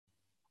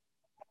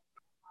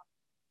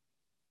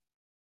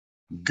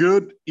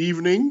Good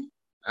evening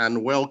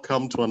and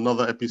welcome to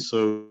another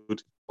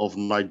episode of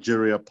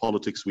Nigeria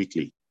Politics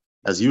Weekly.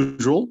 As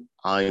usual,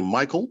 I'm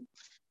Michael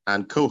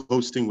and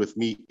co-hosting with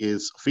me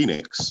is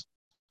Phoenix.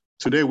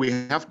 Today we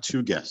have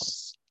two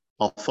guests.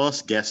 Our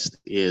first guest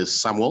is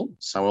Samuel.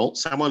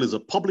 Samuel is a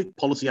public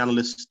policy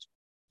analyst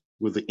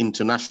with the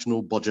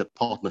International Budget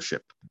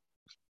Partnership.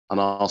 And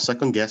our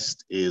second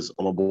guest is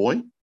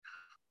Omoboy.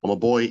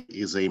 Omoboy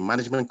is a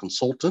management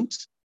consultant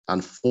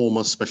and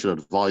former special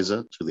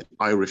advisor to the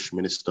Irish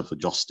Minister for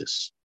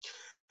Justice.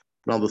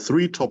 Now, the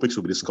three topics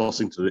we'll be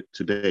discussing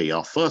today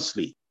are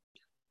firstly,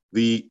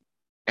 the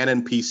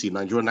NNPC,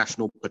 Nigeria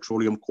National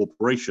Petroleum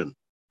Corporation,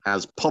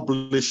 has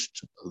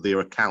published their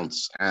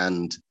accounts,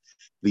 and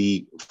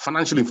the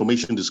financial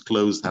information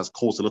disclosed has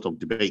caused a lot of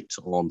debate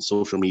on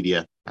social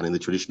media and in the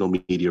traditional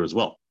media as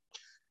well.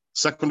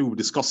 Secondly, we'll be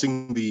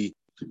discussing the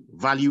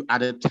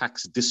value-added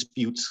tax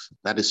dispute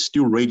that is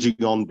still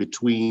raging on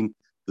between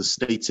the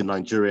states in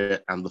Nigeria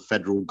and the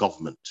federal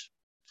government.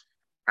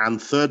 And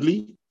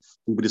thirdly,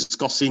 we'll be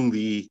discussing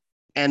the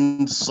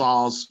End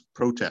SARS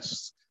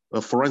protests.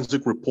 A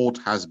forensic report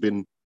has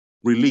been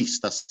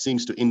released that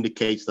seems to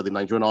indicate that the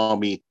Nigerian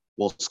army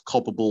was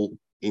culpable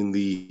in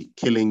the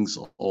killings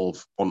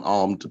of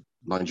unarmed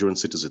Nigerian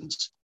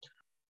citizens.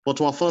 But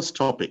to our first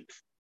topic,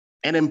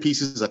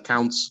 NNPC's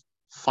accounts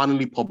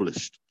finally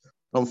published.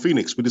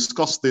 Phoenix, we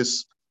discussed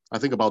this, I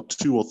think about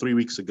 2 or 3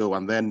 weeks ago,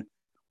 and then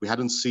we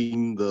hadn't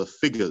seen the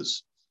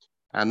figures.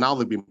 And now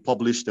they've been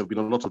published. There's been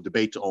a lot of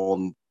debate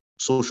on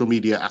social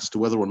media as to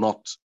whether or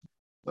not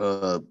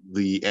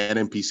the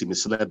NNPC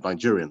misled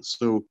Nigerians.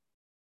 So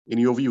in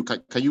your view,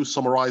 can you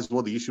summarize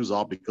what the issues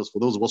are? Because for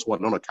those of us who are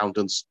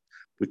non-accountants,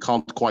 we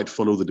can't quite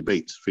follow the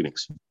debate.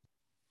 Phoenix.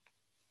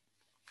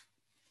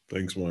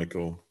 Thanks,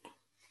 Michael.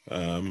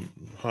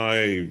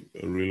 Hi,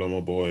 Real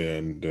Omoboy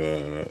and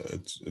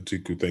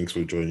Atiku. Thanks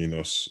for joining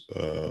us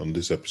on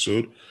this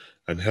episode.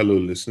 And hello,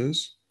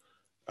 listeners.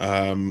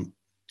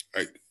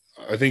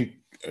 I think,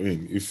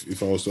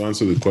 if I was to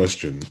answer the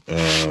question,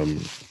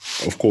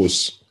 of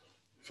course,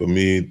 for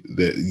me,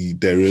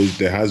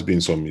 there has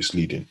been some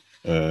misleading,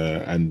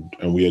 and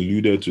we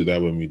alluded to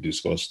that when we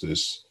discussed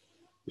this.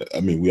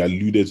 We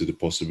alluded to the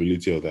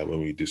possibility of that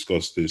when we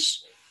discussed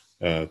this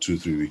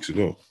 2-3 weeks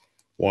ago.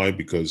 Why?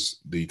 Because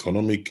the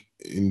economic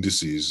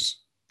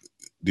indices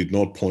did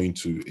not point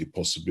to a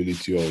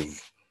possibility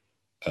of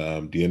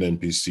the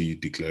NNPC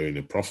declaring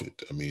a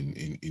profit.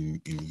 In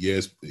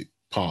years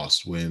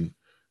past, when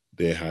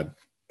they had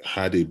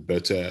a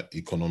better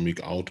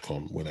economic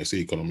outcome, when I say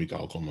economic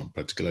outcome, I'm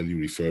particularly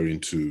referring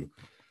to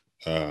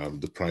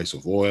the price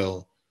of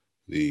oil,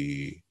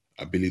 the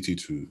ability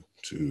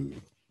to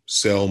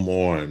sell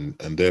more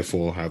and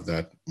therefore have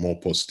that more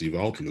positive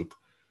outlook.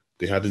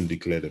 They hadn't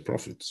declared a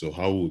profit. So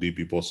how would it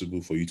be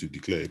possible for you to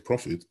declare a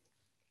profit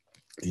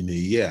in a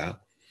year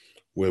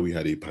where we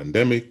had a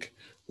pandemic,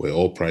 where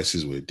oil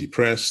prices were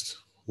depressed,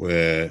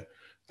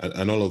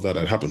 and all of that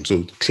had happened?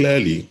 So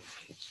clearly,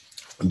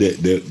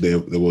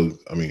 there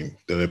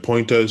were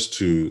pointers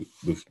to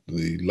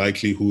the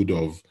likelihood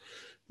of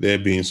there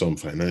being some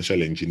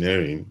financial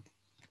engineering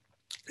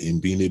in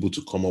being able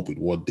to come up with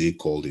what they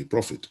called a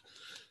profit.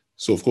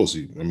 So of course,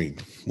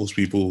 most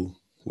people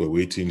were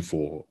waiting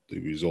for the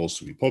results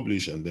to be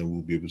published, and then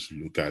we'll be able to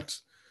look at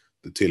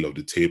the tail of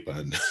the tape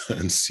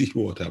and see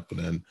what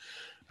happened.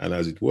 And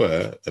as it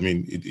were,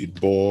 it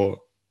bore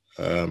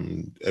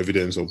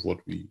evidence of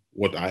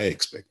what I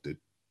expected.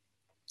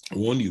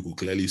 One, you could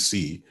clearly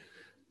see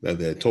that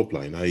their top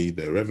line, i.e.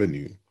 their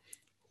revenue,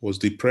 was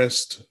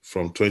depressed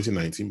from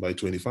 2019 by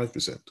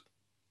 25%.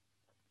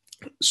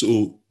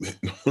 So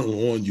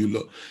one,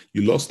 you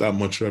lost that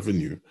much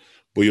revenue,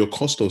 but your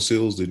cost of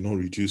sales did not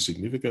reduce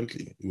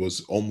significantly. It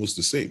was almost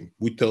the same,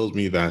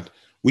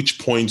 which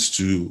points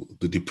to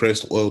the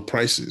depressed oil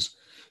prices.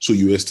 So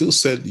you are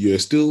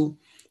still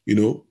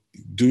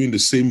doing the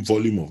same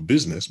volume of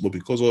business, but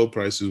because oil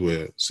prices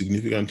were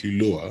significantly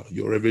lower,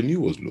 your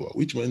revenue was lower,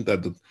 which meant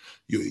that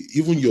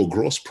even your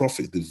gross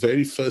profit, the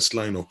very first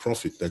line of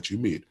profit that you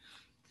made,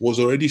 was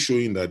already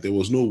showing that there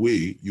was no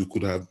way you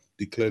could have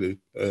declared it.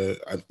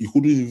 You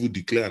couldn't even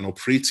declare an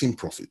operating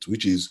profit,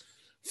 which is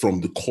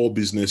from the core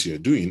business you're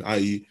doing,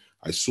 i.e.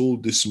 I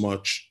sold this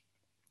much,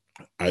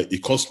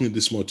 it cost me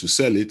this much to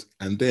sell it,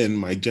 and then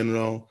my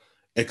general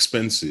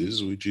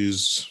expenses, which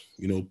is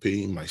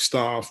paying my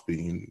staff,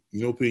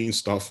 paying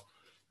stuff,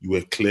 you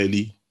were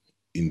clearly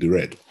in the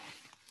red.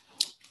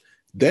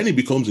 Then it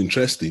becomes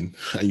interesting,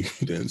 and you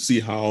then see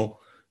how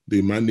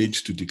they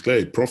managed to declare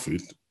a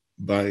profit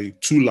by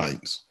 2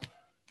 lines.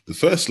 The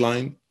first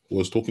line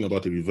was talking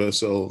about a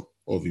reversal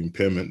of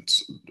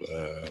impairments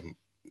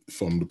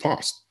from the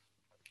past.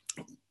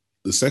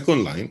 The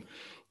second line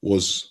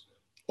was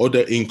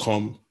other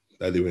income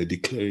that they were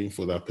declaring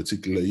for that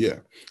particular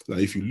year. Now,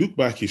 if you look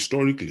back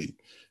historically,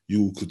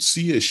 you could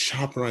see a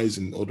sharp rise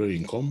in other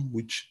income,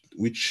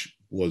 which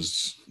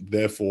was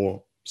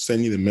therefore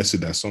sending a message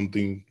that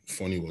something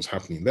funny was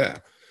happening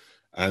there.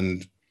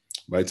 And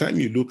by the time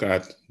you look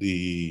at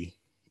the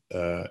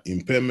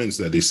impairments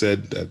that they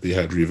said that they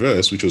had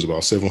reversed, which was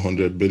about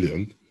 700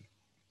 billion,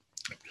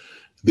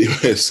 they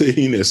were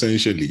saying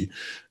essentially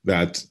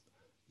that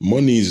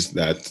monies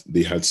that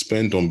they had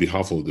spent on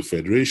behalf of the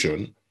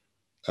Federation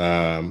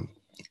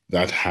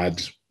that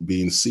had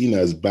been seen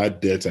as bad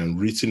debt and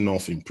written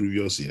off in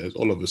previous years,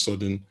 all of a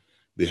sudden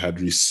they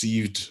had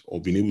received or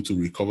been able to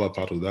recover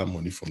part of that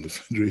money from the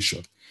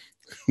Federation,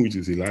 which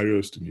is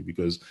hilarious to me,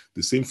 because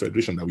the same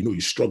Federation that we know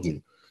is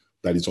struggling,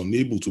 that is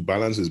unable to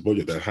balance its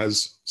budget, that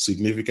has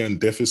significant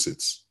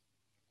deficits.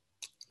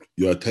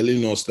 You are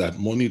telling us that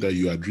money that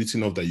you had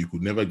written off that you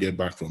could never get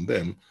back from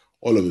them,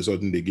 all of a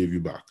sudden they gave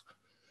you back.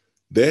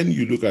 Then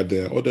you look at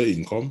their other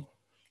income,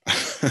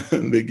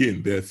 and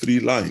again, there are three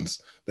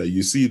lines that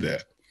you see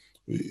there.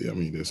 I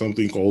mean, there's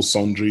something called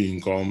sundry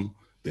income,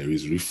 there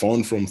is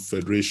refund from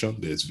Federation,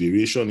 there's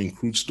variation in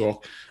crude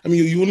stock. I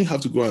mean, you only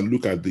have to go and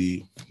look at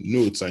the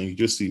notes and you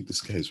just see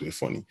these guys were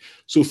funny.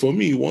 So for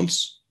me,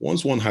 once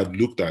one had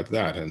looked at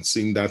that and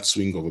seen that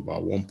swing of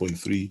about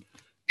 1.3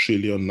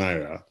 trillion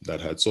naira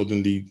that had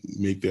suddenly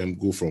made them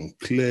go from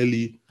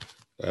clearly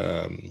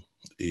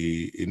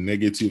a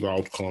negative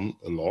outcome,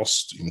 a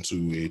loss,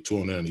 into a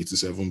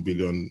 287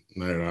 billion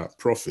naira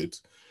profit,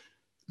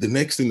 the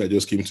next thing that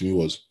just came to me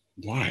was,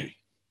 why?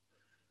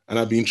 And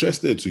I'd be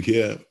interested to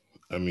hear,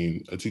 I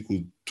mean, I think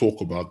we'll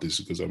talk about this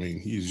because, I mean,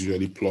 he's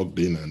usually plugged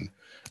in. And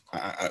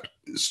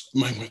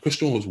my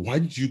question was, why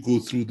did you go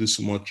through this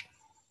much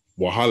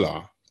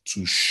wahala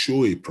to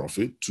show a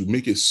profit, to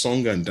make a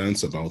song and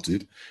dance about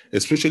it,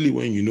 especially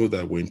when you know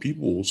that when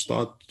people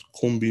start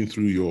combing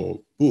through your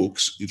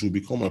books, it will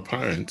become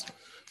apparent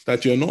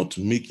that you're not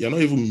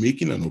even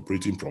making an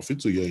operating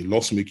profit, so you're a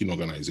loss-making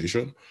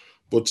organization.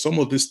 But some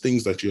of these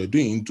things that you're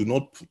doing do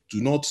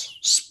not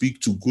speak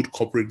to good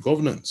corporate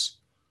governance.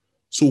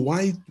 So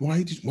why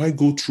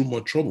go through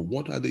much trouble?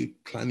 What are they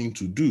planning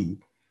to do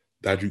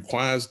that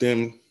requires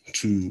them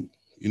to,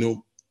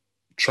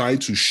 try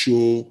to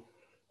show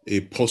a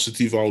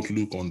positive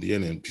outlook on the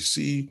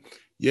NNPC?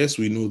 Yes,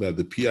 we know that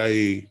the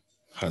PIA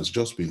has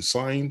just been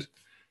signed.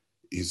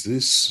 Is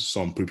this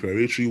some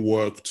preparatory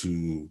work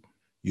to,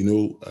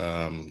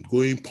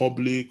 going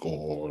public,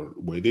 or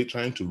were they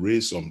trying to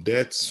raise some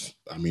debts?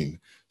 I mean,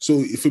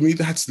 so for me,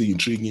 that's the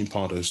intriguing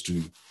part as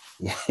to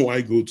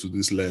why go to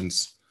this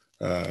lens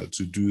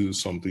to do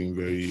something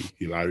very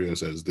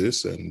hilarious as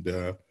this. And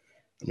I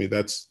mean,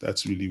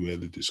 that's really where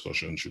the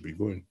discussion should be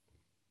going.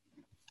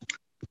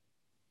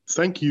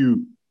 Thank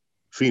you,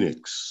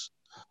 Phoenix.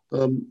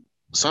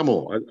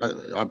 Samuel,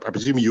 I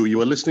presume you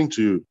were listening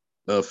to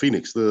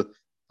Phoenix. I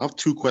have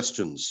two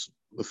questions.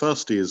 The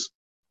first is,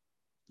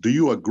 do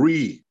you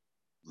agree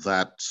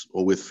that,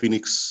 or with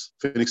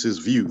Phoenix's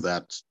view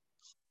that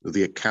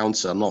the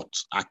accounts are not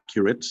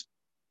accurate?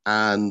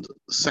 And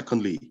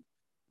secondly,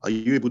 are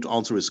you able to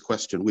answer his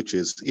question, which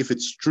is, if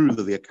it's true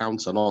that the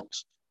accounts are not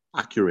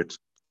accurate,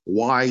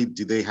 why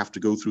did they have to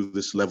go through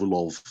this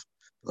level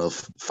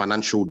of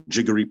financial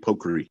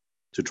jiggery-pokery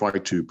to try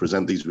to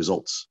present these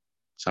results?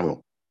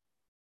 Samuel.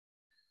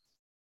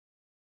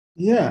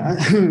 Yeah,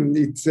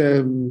 it's.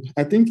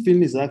 I think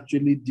Phoenix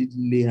actually did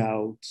lay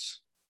out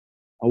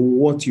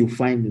what you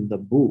find in the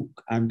book,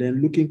 and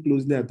then looking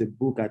closely at the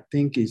book, I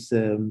think its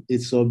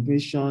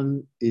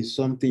submission is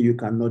something you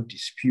cannot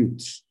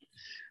dispute.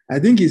 I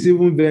think it's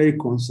even very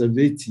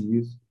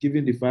conservative,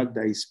 given the fact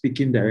that he's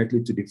speaking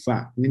directly to the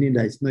fact, meaning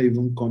that it's not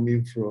even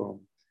coming from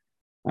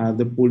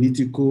the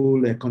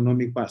political,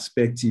 economic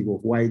perspective of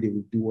why they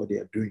would do what they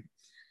are doing.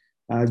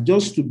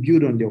 Just to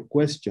build on your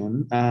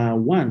question,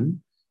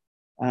 one,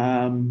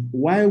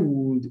 why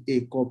would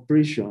a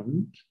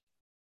corporation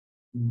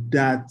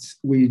that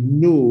we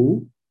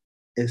know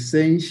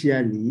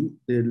essentially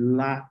they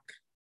lack,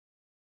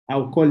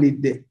 I'll call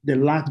it they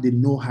lack the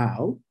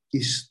know-how?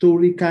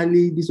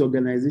 Historically, this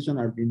organization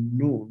has been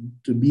known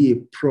to be a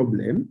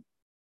problem.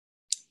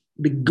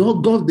 The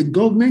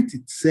government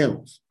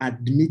itself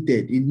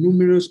admitted in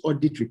numerous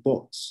audit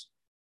reports.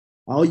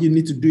 All you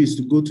need to do is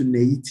to go to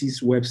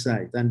NAITI's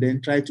website and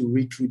then try to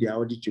read through their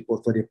audit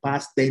report for the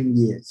past 10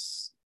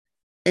 years.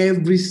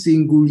 Every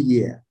single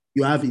year,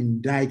 you have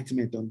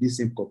indictment on this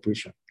same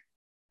corporation.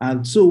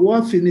 And so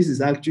what Phoenix is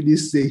actually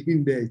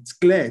saying there, it's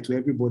clear to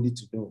everybody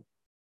to know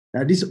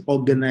that this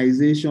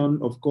organization,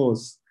 of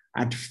course,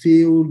 had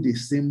failed the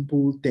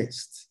simple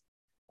test,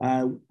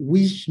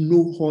 which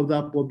no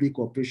other public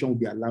corporation will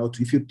be allowed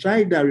to. If you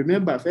try that,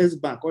 remember,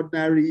 First Bank,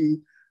 ordinary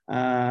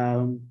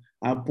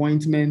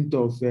appointment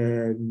of,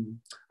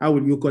 how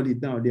will you call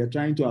it now? They're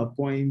trying to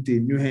appoint a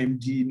new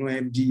MD,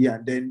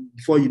 and then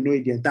before you know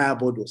it, the entire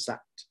board was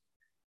sacked.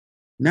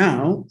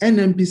 Now,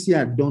 NNPC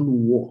had done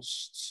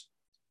worst.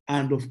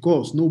 And of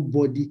course,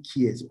 nobody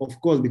cares. Of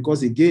course,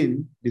 because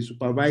again, the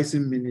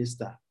supervising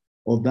minister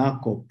of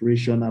that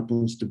corporation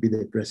happens to be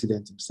the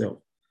president himself.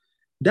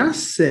 That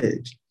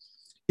said,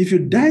 if you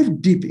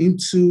dive deep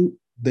into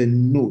the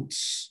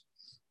notes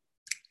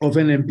of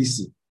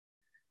NNPC,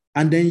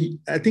 and then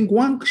I think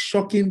one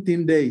shocking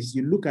thing there is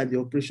you look at the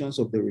operations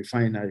of the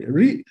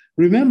refinery.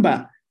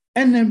 Remember,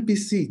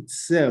 NNPC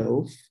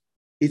itself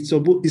it's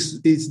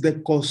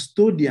the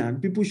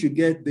custodian. People should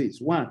get this.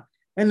 One,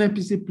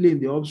 NNPC play in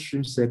the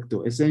upstream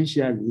sector.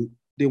 Essentially,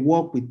 they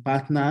work with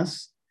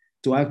partners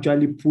to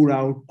actually pull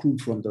out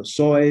crude from the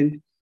soil,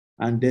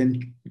 and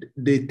then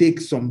they take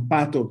some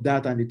part of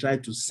that and they try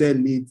to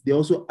sell it. They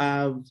also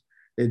have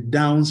the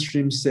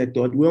downstream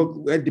sector.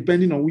 Well,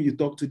 depending on who you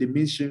talk to, the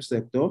midstream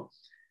sector,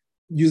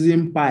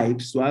 using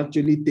pipes to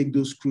actually take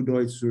those crude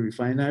oils to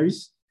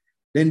refineries.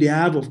 Then they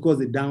have, of course,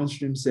 the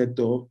downstream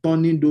sector,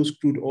 turning those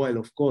crude oil,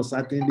 of course,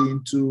 certainly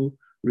into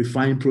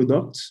refined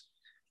products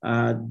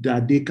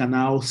that they can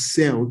now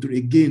sell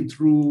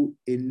through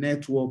a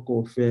network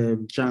of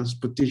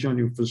transportation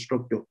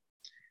infrastructure.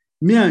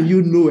 Me and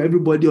you know,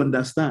 everybody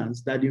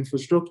understands that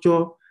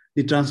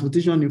the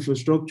transportation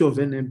infrastructure of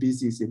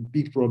NNPC is a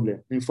big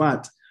problem. In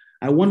fact,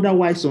 I wonder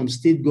why some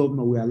state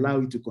government will allow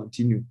it to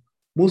continue.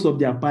 Most of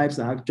their pipes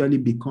are actually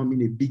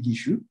becoming a big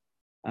issue.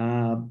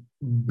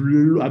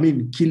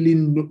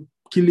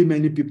 Killing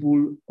many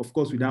people, of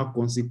course, without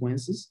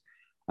consequences.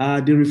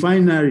 The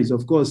refineries,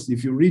 of course,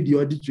 if you read the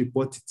audit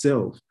report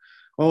itself,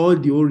 all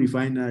the old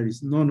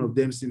refineries, none of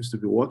them seems to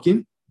be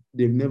working.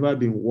 They've never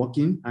been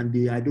working,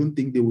 and I don't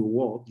think they will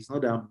work. It's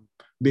not that I'm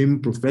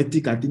being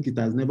prophetic. I think it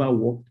has never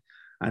worked.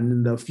 And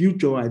in the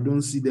future, I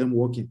don't see them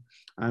working.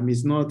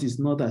 It's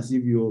not as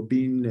if you're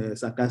being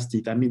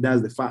sarcastic.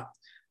 That's the fact.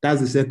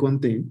 That's the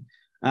second thing.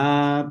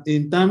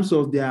 In terms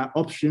of their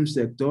upstream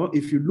sector,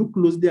 if you look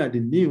closely at the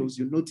news,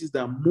 you notice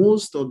that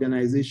most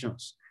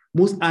organizations,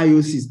 most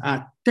IOCs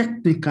are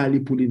technically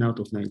pulling out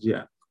of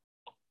Nigeria.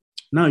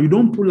 Now, you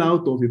don't pull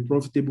out of a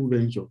profitable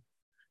venture.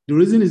 The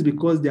reason is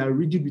because they are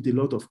rigid with a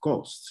lot of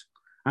costs.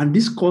 And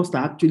these costs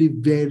are actually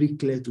very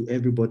clear to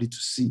everybody to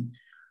see.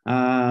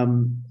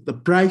 The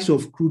price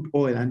of crude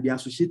oil and the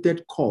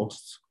associated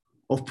costs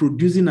of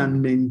producing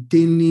and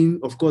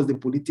maintaining, of course, the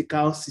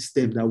political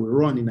system that we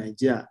run in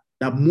Nigeria,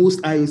 that most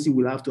IOC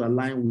will have to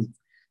align with,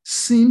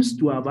 seems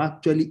to have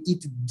actually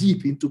eat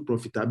deep into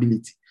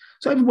profitability.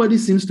 So everybody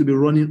seems to be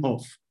running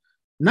off.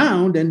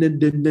 Now, then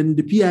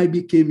the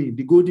PIB came in,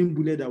 the golden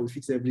bullet that will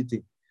fix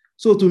everything.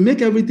 So to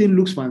make everything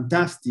look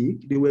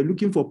fantastic, they were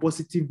looking for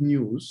positive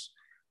news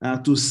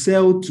to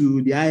sell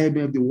to the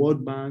IMF, the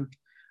World Bank,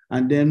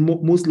 and then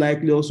most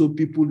likely also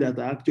people that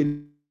are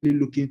actually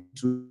looking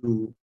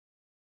to,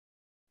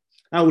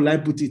 how will I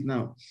put it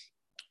now?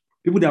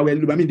 People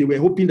that they were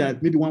hoping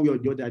that maybe one way or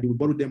the other, they will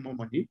borrow them more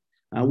money,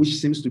 which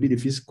seems to be the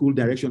fiscal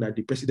direction that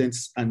the president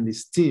and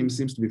his team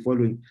seems to be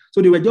following.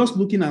 So they were just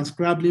looking and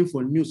scrabbling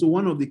for news. So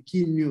one of the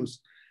key news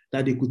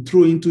that they could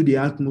throw into the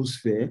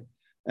atmosphere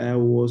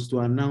was to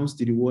announce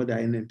to the world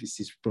that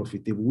NNPC is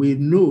profitable. We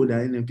know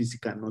that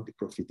NNPC cannot be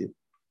profitable.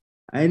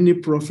 Any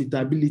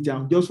profitability,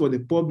 and just for the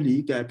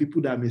public,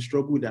 people that may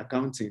struggle with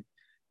accounting.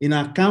 In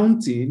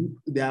accounting,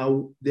 there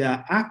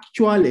are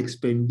actual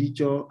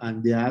expenditure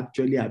and there are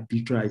actually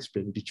arbitrary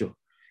expenditure.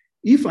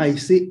 If I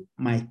say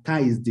my car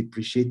is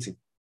depreciating,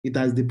 it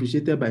has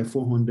depreciated by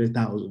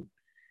 400,000.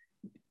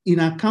 In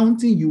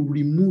accounting, you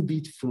remove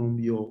it from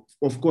your,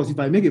 of course, if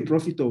I make a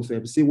profit of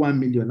say 1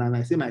 million and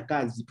I say my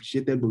car is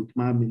depreciated by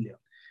 1 million,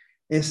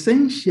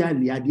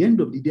 essentially at the end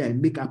of the day, I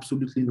make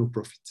absolutely no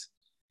profit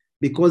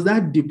because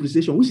that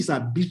depreciation, which is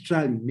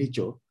arbitrary in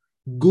nature,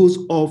 goes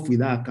off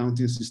with our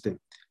accounting system.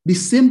 The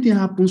same thing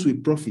happens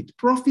with profit.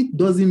 Profit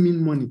doesn't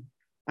mean money.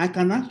 I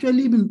can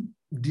actually even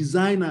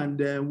design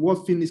and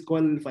what thing is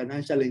called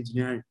financial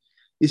engineering.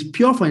 It's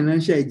pure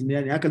financial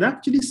engineering. I can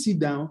actually sit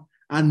down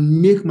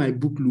and make my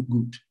book look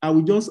good. I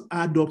will just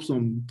add up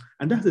some,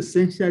 and that's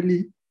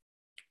essentially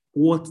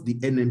what the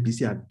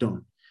NNPC had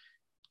done.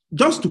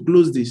 Just to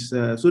close this,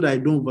 so that I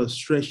don't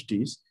overstretch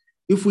this,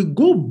 if we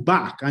go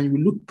back and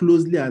we look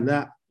closely at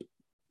that,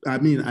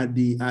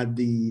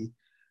 the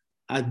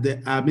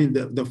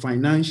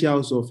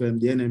financials of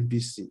the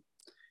NNPC,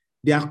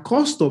 their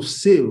cost of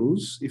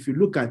sales, if you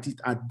look at it,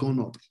 had gone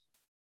up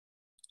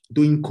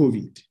during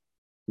COVID.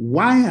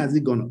 Why has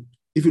it gone up?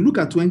 If you look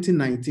at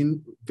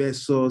 2019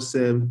 versus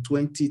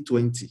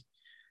 2020,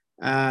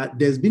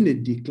 there's been a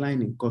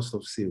decline in cost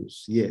of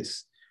sales,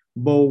 yes.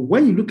 But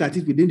when you look at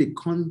it within the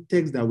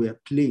context that we're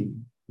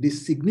playing, the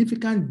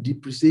significant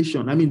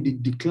depreciation, the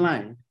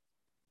decline,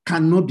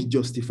 cannot be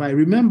justified.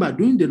 Remember,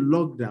 during the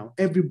lockdown,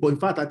 everybody, in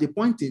fact, at a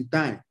point in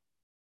time,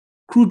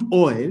 crude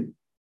oil,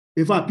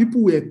 in fact,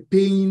 people were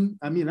paying,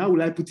 how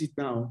will I put it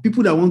now?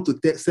 People that want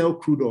to sell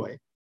crude oil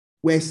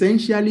were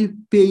essentially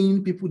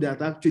paying people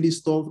that actually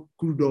store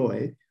crude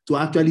oil to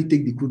actually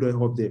take the crude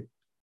oil off them.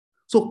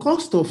 So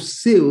cost of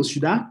sales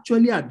should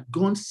actually have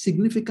gone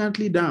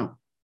significantly down.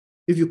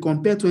 If you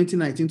compare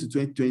 2019 to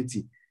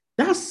 2020,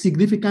 that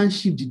significant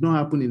shift did not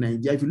happen in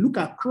Nigeria. If you look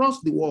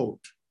across the world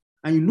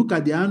and you look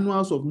at the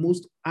annuals of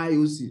most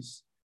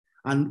IOCs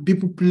and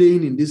people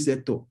playing in this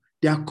sector,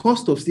 their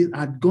cost of sales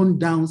had gone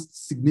down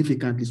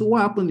significantly. So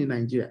what happened in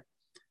Nigeria?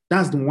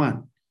 That's the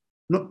one.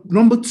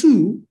 Number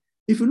two,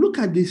 if you look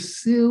at the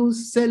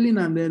selling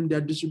and then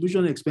their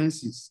distribution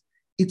expenses,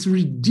 it's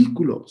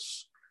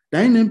ridiculous. The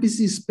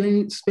NNPC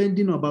is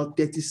spending about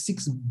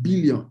 36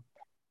 billion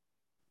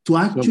to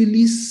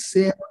actually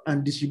sell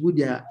and distribute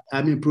their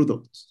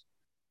products.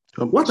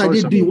 What are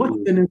they doing? What is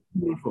NNPC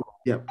doing for?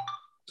 Yeah.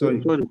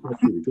 Sorry. Sorry to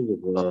cut you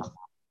because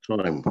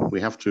of time.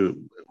 We have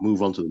to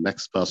move on to the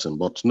next person.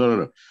 But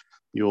no.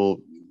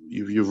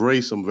 You've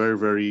raised some very,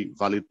 very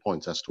valid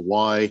points as to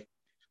why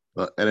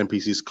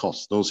NNPC's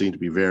costs don't seem to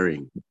be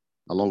varying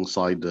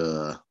alongside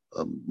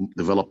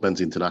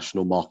developments in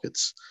international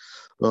markets.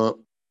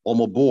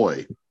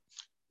 Omoboy,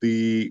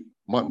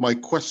 my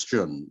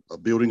question,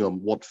 building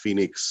on what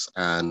Phoenix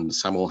and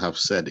Samuel have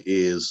said,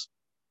 is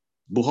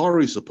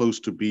Buhari is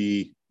supposed to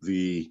be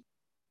the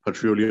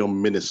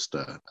petroleum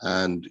minister,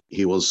 and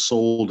he was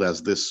sold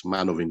as this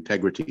man of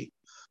integrity.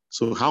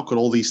 So how could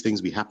all these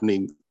things be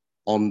happening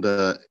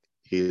under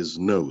his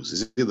nose?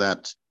 Is it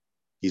that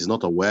he's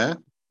not aware,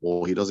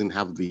 or he doesn't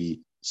have the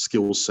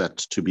skill set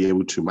to be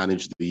able to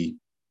manage the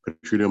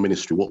petroleum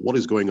ministry? What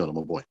is going on,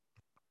 my boy?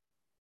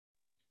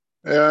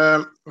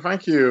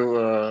 Thank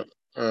you,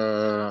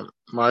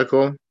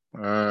 Michael,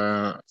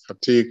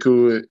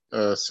 Atiku,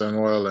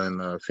 Samuel,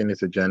 and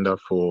Phoenix Agenda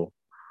for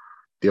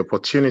the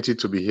opportunity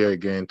to be here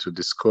again to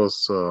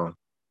discuss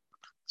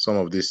some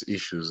of these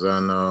issues.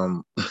 And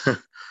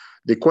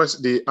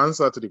the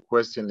answer to the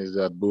question is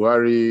that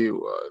Buhari,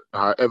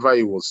 however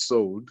he was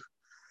sold,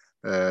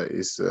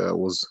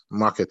 was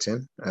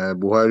marketing.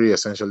 Buhari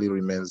essentially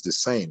remains the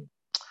same.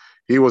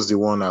 He was the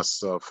one,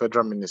 as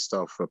Federal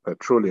Minister of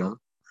Petroleum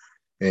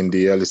in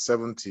the early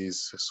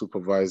 70s,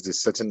 supervised the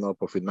setting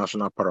up of a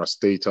national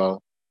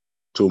parastatal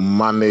to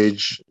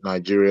manage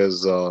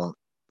Nigeria's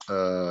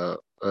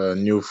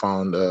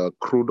newfound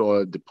crude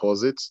oil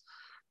deposits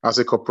as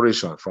a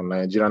corporation from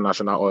Nigerian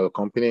National Oil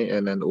Company,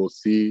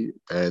 NNOC,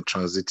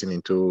 transiting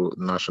into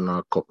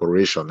National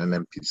Corporation,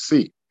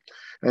 NNPC.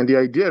 And the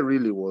idea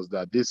really was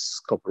that this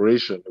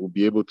corporation will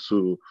be able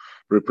to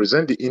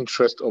represent the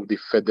interest of the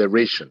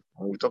federation.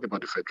 When we talk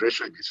about the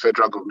federation, it's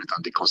federal government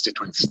and the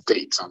constituent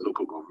states and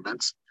local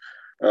governments,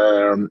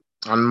 and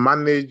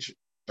manage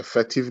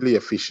effectively,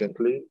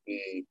 efficiently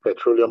the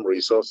petroleum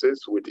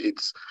resources with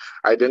its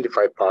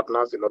identified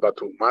partners in order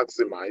to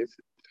maximize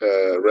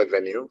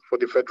revenue for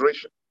the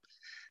federation.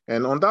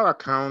 And on that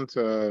account,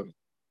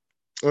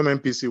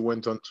 NNPC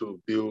went on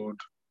to build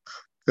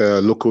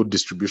local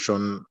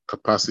distribution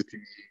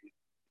capacity,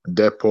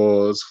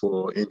 depots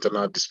for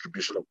internal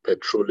distribution of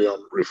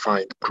petroleum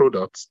refined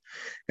products,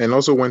 and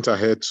also went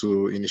ahead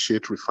to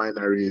initiate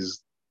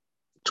refineries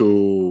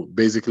to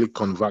basically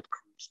convert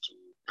crude to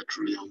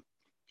petroleum,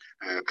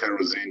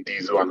 kerosene,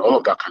 diesel, and all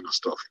of that kind of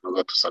stuff in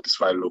order to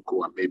satisfy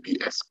local and maybe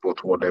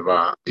export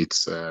whatever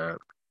is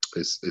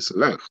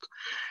left.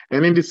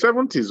 And in the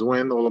 70s,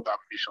 when all of that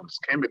visions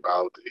came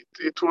about,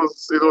 it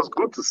was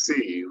good to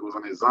see. It was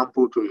an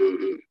example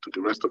to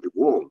the rest of the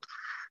world.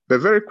 But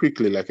very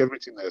quickly, like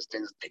everything else,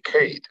 things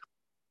decayed.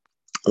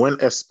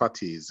 When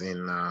expertise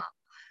in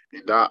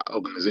that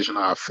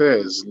organizational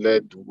affairs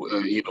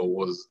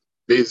was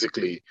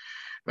basically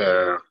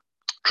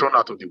thrown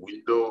out of the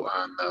window,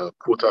 and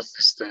quota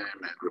system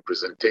and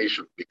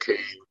representation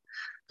became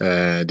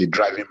the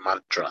driving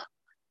mantra,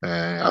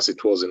 as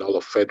it was in all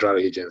of federal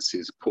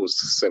agencies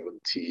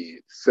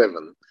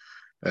post-77,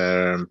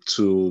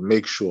 to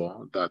make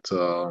sure that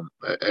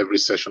every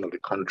section of the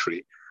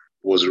country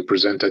was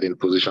represented in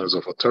positions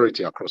of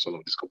authority across all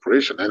of this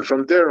corporation. And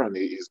from there on,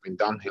 it's been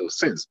downhill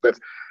since. But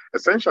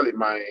essentially,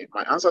 my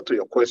answer to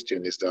your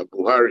question is that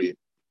Buhari,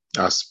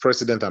 as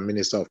President and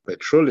Minister of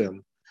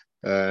Petroleum,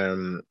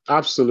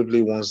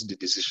 absolutely wants the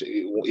decision.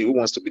 He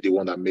wants to be the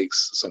one that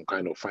makes some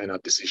kind of final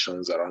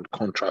decisions around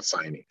contract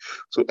signing.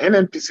 So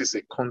NNPC is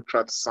a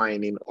contract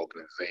signing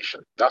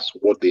organization. That's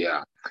what they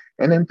are.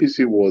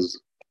 NNPC was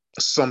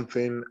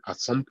something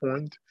at some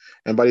point,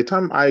 and by the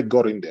time I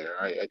got in there,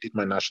 I did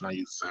my national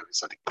youth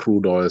service at the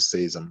Crude Oil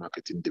Sales and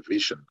Marketing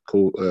Division,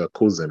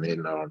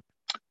 COSEM,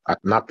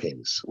 at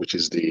NAPIMS, which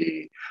is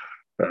the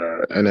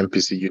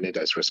NNPC unit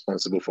that is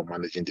responsible for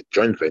managing the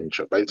joint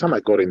venture. By the time I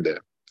got in there,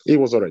 it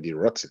was already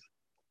rotten,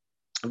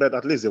 but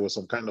at least there was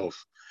some kind of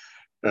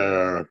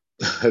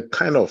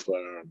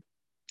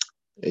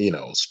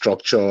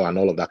structure and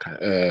all of that kind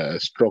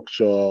of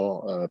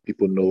structure.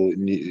 People know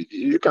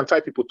you can tie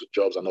people to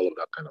jobs and all of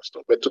that kind of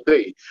stuff. But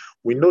today,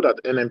 we know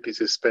that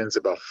NNPC spends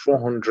about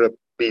 400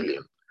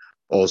 billion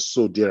or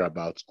so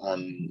thereabouts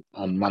on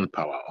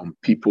manpower, on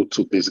people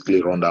to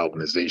basically run the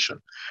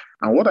organization.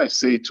 And what I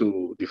say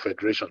to the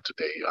federation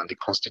today and the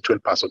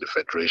constituent parts of the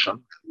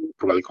federation, we'll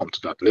probably come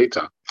to that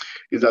later,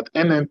 is that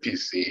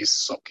NNPC is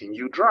sucking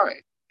you dry.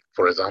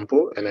 For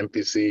example,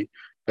 NNPC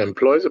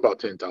employs about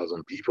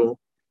 10,000 people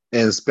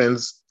and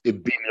spends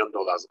 $1 billion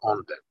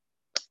on them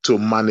to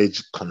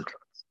manage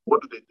contracts.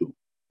 What do?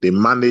 They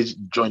manage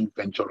joint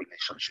venture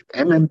relationship.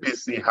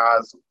 NNPC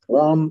has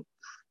one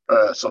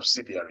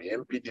subsidiary,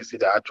 MPDC,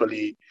 that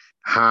actually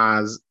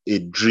has a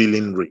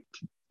drilling rig.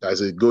 That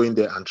is, go in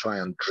there and try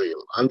and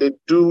drill. And they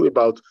do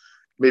about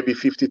maybe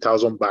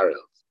 50,000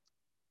 barrels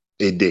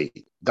a day.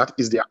 That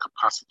is their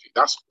capacity.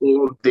 That's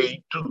all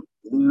they do.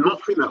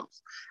 Nothing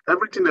else.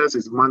 Everything else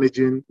is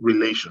managing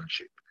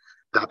relationship.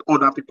 That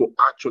other people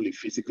actually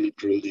physically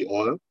drill the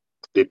oil,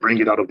 they bring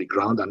it out of the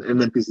ground, and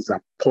NNPCs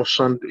are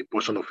portioned a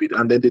portion of it,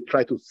 and then they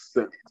try to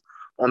sell it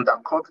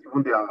undercut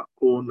even their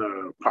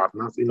own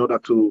partners in order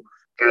to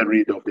get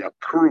rid of their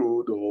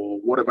crude or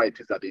whatever it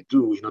is that they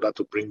do in order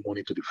to bring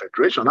money to the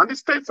federation. And the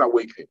states are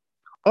waiting.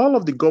 All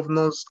of the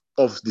governors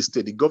of the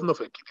state, the governor of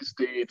Ekiti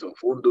State, of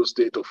Ondo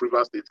State, of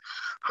Rivers State,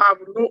 have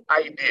no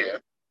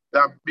idea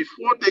that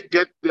before they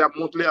get their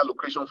monthly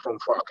allocation from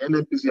FARC,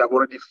 NNPC have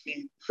already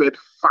fed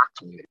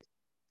fat with it.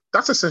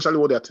 That's essentially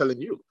what they're telling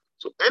you.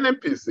 So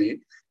NNPC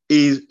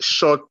is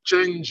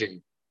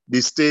shortchanging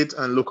the state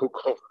and local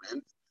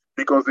government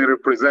because they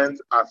represent,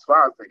 as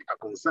far as they are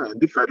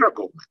concerned, the federal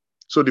government.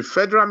 So the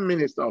federal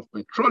minister of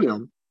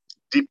petroleum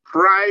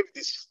deprived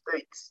the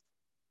states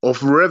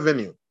of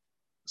revenue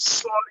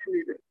sorely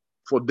needed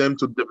for them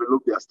to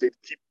develop their state,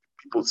 keep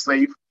people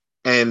safe,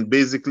 and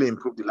basically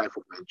improve the life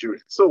of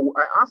Nigerians. So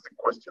I asked the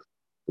question,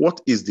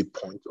 what is the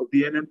point of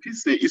the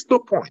NNPC? It's no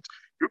point.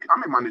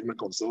 I'm a management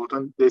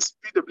consultant. There's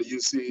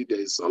PwC,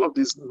 there's all of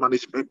these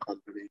management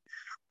company.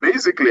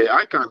 Basically,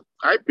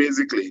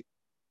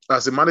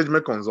 as a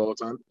management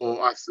consultant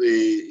or as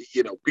a,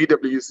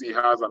 PwC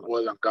has an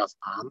oil and gas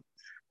arm,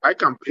 I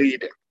can pay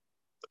them.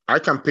 I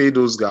can pay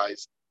those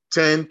guys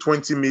 $10,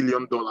 $20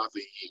 million a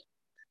year.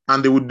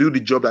 And they would do the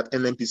job that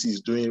NNPC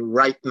is doing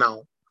right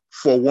now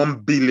for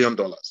 $1 billion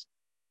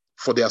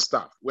for their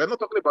staff. We're not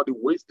talking about the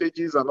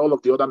wastages and all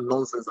of the other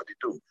nonsense that they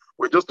do.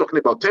 We're just talking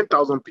about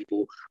 10,000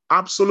 people,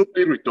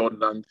 absolutely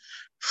redundant,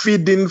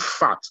 feeding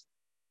fat,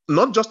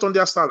 not just on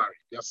their salary.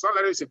 Their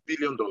salary is $1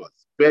 billion,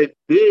 but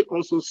they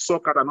also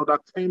suck at another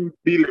 $10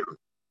 billion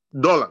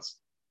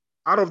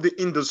out of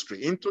the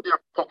industry into their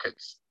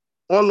pockets.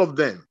 All of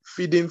them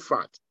feeding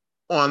fat.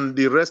 On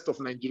the rest of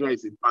Nigeria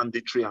is in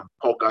banditry and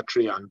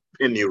purgatory and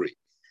penury.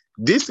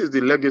 This is the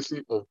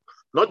legacy of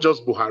not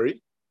just Buhari,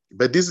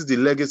 but this is the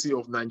legacy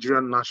of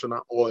Nigerian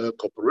National Oil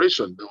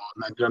Corporation, the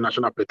Nigerian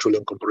National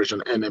Petroleum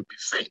Corporation,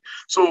 NNPC.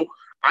 So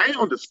I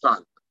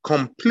understand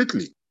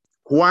completely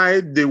why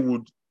they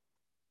would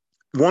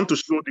want to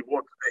show the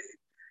world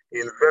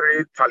today in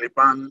very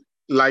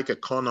Taliban-like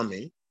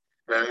economy,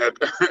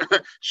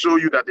 show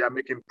you that they are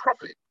making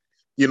profit.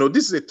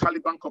 This is a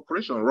Taliban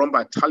corporation run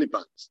by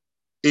Talibans.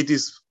 It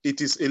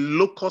is a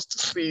low-cost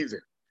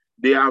season.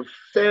 They have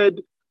fed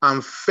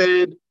and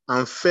fed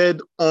and fed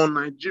on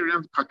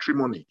Nigerian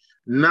patrimony.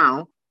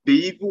 Now, they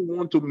even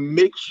want to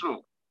make sure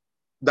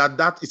that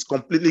that is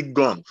completely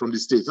gone from the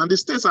states. And the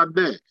states are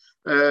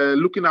there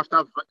looking after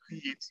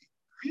VAT.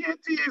 VAT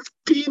is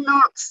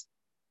peanuts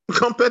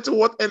compared to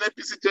what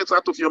NNPC takes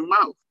out of your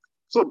mouth.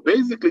 So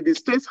basically, the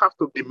states have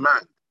to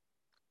demand.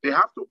 They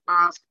have to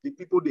ask the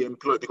people they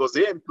employ, because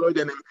they employed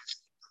NNPC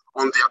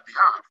on their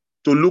behalf,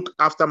 to look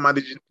after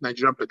managing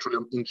Nigerian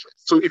petroleum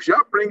interests. So if you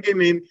are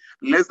bringing in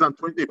about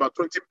 $20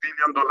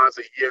 billion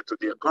a year to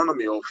the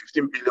economy, or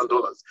 $15 billion,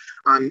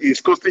 and it's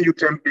costing you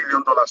 $10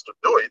 billion to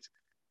do it,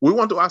 we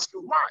want to ask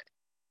you why.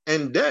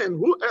 And then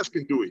who else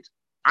can do it?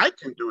 I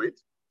can do it.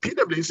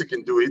 PwC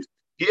can do it.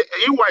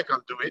 EY can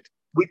do it.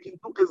 We can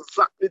do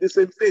exactly the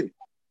same thing.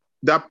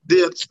 That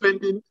they are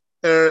spending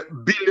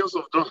billions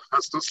of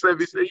dollars to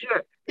service a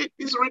year. It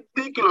is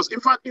ridiculous. In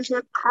fact, it's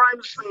a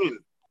crime scene.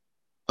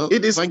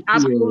 It is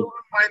absolutely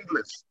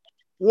mindless.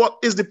 What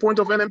is the point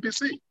of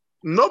NNPC?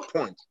 No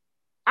point.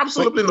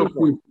 Absolutely no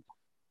point.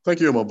 Thank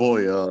you, my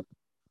boy,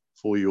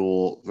 for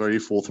your very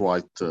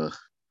forthright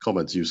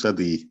comments. You said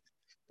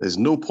there's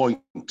no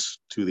point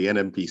to the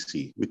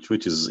NNPC,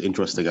 which is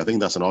interesting. I think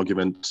that's an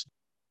argument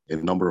a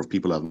number of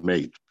people have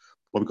made.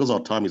 But because our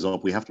time is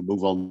up, we have to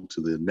move on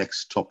to the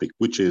next topic,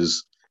 which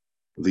is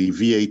the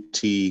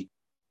VAT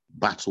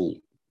battle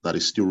that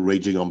is still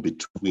raging on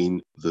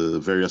between the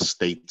various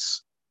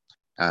states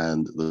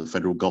and the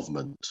federal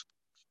government.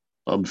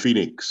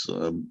 Phoenix,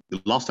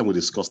 the last time we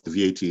discussed the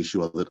VAT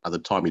issue at the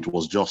time, it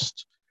was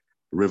just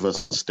Rivers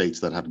states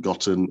that had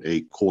gotten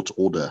a court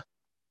order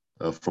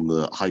from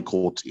the High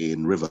Court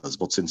in Rivers.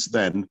 But since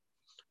then,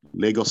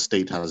 Lagos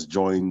State has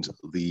joined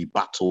the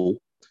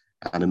battle,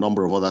 and a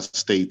number of other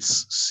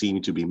states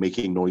seem to be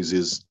making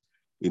noises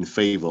in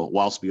favor,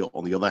 whilst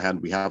on the other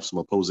hand, we have some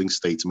opposing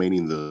states, mainly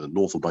in the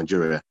north of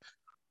Nigeria,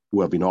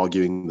 who have been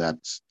arguing that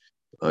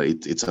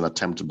it's an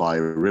attempt by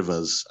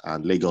Rivers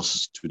and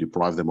Lagos to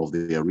deprive them of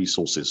their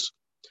resources.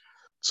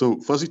 So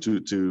firstly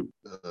to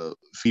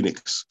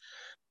Phoenix,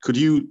 could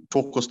you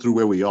talk us through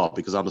where we are?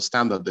 Because I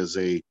understand that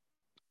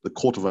the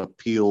Court of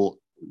Appeal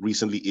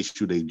recently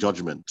issued a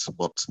judgment,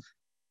 but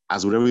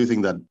as with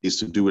everything that is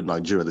to do with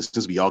Nigeria, there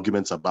seems to be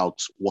arguments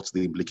about what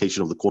the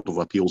implication of the Court of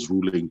Appeal's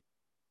ruling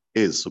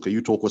is. So can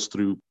you talk us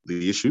through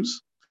the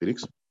issues,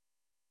 Phoenix?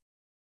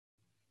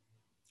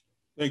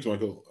 Thanks,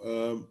 Michael.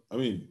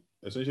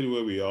 Essentially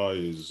where we are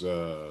is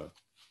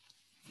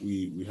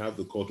we have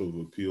the Court of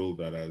Appeal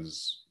that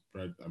has,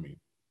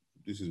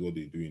 this is what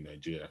they do in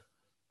Nigeria.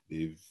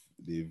 They've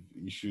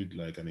issued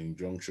like an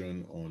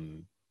injunction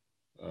on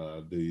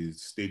the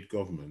state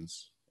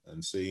governments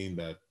and saying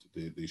that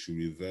they should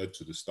revert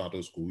to the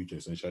status quo, which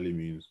essentially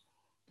means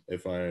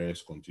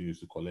FIRS continues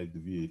to collect the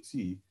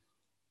VAT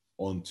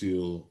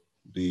until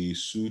the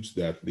suit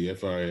that the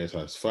FIRS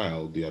has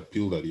filed, the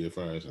appeal that the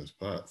FIRS has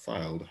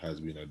filed, has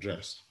been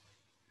addressed.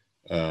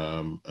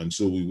 And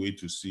so we wait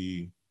to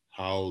see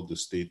how the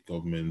state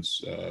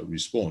governments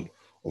respond.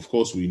 Of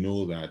course, we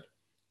know that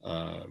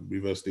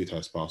Rivers State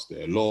has passed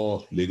their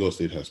law, Lagos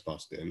State has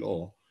passed their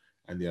law,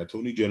 and the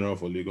Attorney General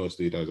for Lagos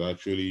State has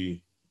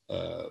actually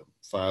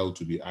filed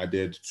to be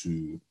added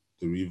to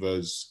the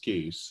Rivers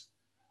case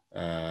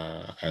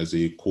as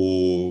a I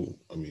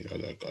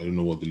don't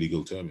know what the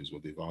legal term is,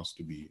 but they've asked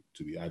to be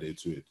added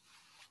to it.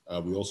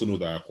 We also know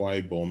that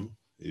Akwa Ibom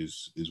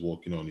is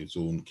working on its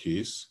own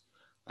case.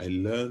 I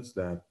learned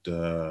that,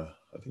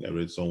 I think I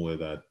read somewhere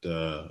that,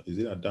 is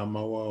it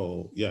Adamawa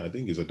or, yeah, I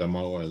think it's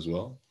Adamawa as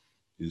well.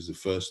 It's the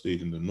first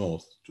state in the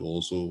north to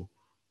also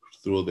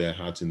throw their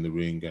hat in the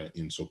ring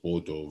in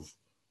support of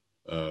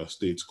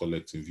states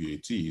collecting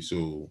VAT.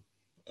 So,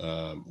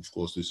 of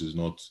course, this is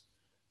not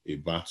a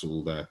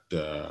battle that,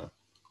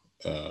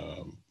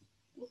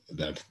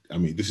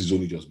 this is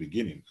only just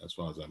beginning as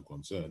far as I'm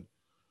concerned.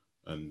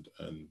 And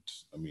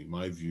I mean,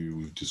 my view,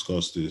 we've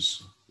discussed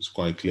this, is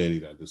quite clearly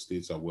that the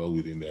states are well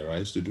within their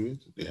rights to do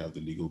it. They have the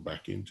legal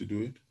backing to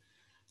do it.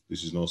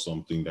 This is not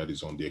something that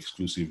is on the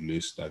exclusive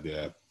list that they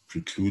are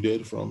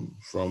precluded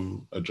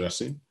from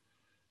addressing.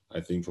 I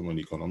think from an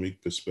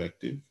economic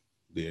perspective,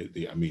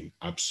 they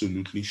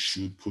absolutely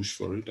should push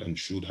for it and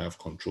should have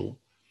control.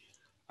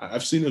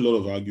 I've seen a lot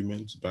of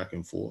arguments back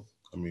and forth.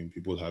 I mean,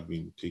 people have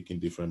been taking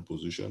different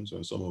positions,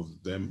 and some of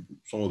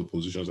the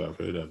positions I've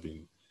heard have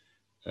been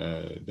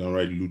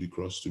downright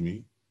ludicrous to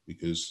me,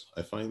 because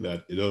I find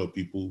that a lot of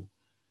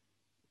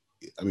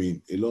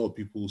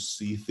people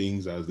see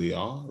things as they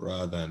are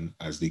rather than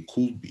as they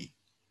could be,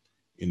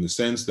 in the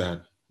sense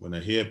that when I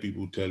hear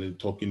people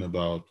talking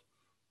about,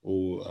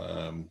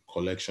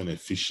 collection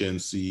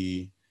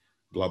efficiency,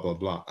 blah, blah,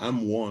 blah,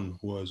 I'm one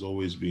who has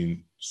always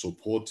been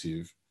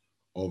supportive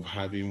of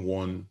having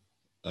one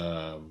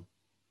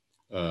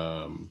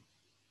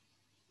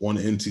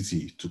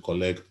entity to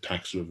collect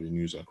tax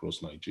revenues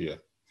across Nigeria.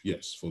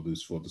 Yes, for the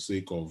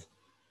sake of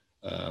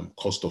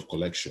cost of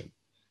collection,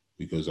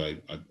 because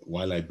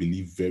while I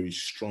believe very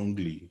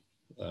strongly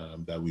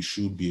that we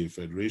should be a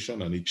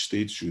federation and each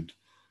state should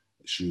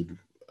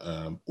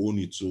own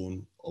its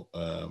own,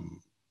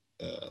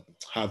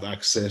 have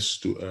access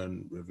to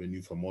earn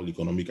revenue from all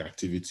economic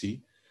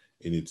activity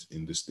in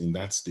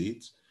that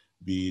state,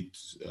 be it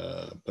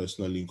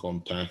personal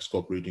income tax,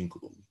 corporate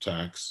income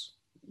tax,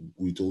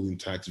 withholding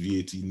tax,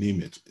 VAT,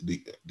 name it.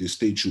 The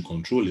state should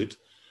control it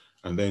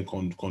and then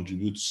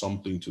contribute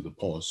something to the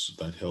purse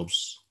that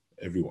helps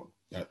everyone.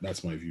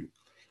 That's my view.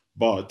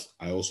 But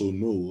I also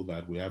know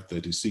that we have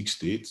 36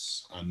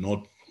 states, and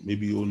not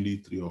maybe only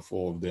 3 or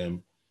 4 of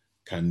them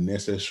can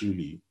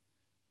necessarily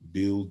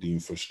build the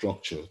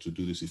infrastructure to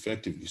do this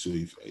effectively. So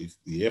if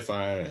the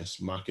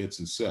FIRS markets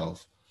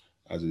itself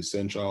as a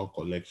central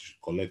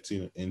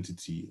collecting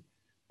entity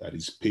that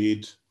is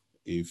paid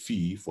a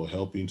fee for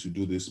helping to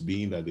do this,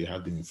 being that they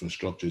have the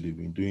infrastructure, they've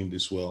been doing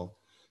this well,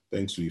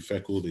 thanks to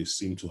IFECO, they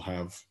seem to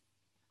have,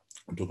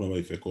 I'm talking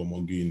about IFECO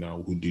Omogi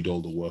now, who did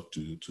all the work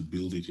to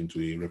build it into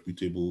a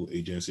reputable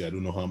agency. I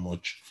don't know how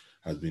much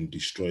has been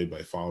destroyed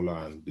by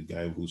Fowler and the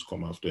guy who's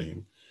come after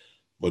him.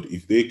 But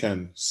if they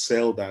can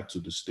sell that to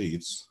the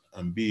states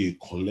and be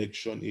a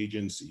collection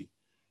agency,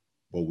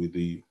 but with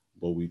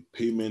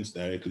payments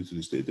directly to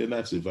the state, then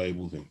that's a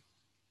viable thing.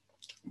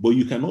 But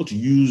you cannot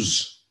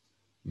use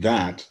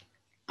that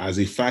as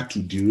a fact to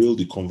derail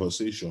the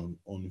conversation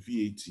on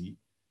VAT,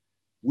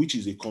 which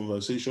is a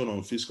conversation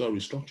on fiscal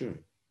restructuring.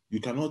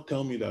 You cannot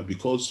tell me that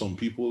because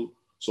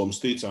some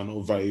states are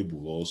not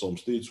viable or some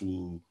states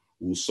will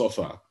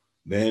suffer,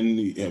 then,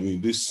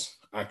 this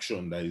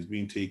action that is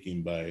being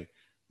taken by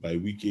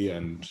Wike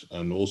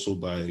and also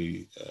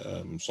by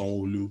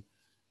Sanwo-Olu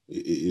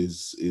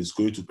is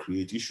going to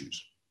create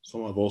issues.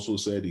 Some have also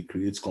said it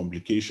creates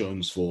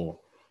complications for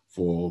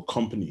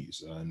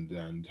companies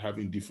and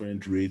having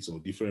different rates or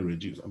different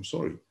regimes. I'm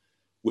sorry.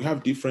 We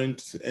have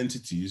different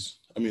entities.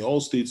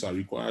 All states are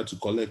required to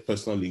collect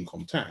personal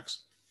income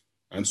tax.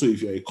 And so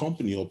if you're a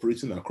company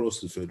operating across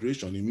the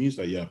federation, it means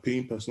that you are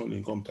paying personal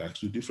income tax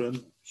to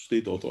different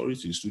state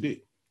authorities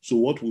today. So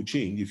what will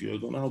change if you're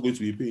now going to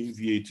be paying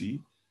VAT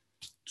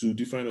to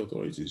different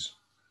authorities?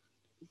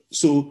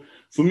 So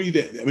for me,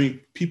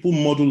 people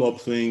model up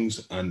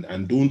things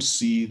and don't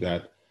see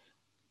that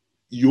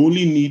you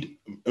only need,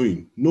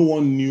 no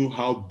one knew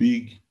how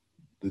big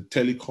the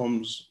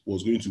telecoms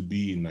was going to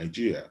be in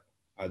Nigeria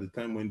at the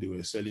time when they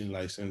were selling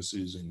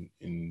licenses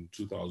in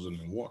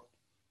 2001.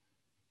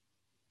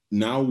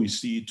 Now we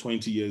see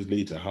 20 years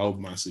later how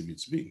massive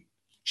it's been.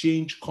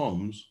 Change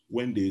comes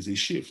when there's a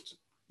shift.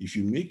 If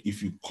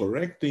you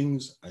correct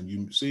things and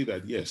you say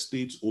that, yes,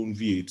 states own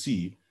VAT,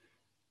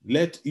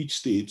 let each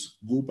state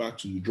go back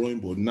to the drawing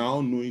board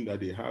now, knowing that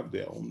they have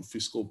their own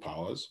fiscal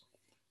powers,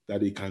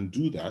 that they can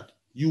do that.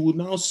 You will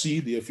now see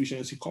the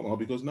efficiency come out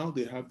because now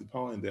they have the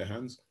power in their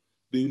hands.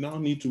 They now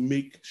need to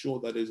make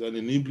sure that there's an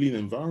enabling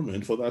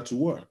environment for that to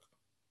work.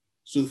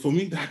 So for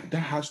me, that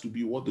has to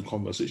be what the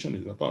conversation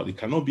is about. It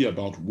cannot be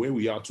about where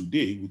we are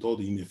today with all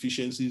the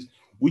inefficiencies,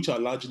 which are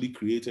largely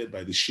created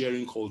by the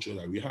sharing culture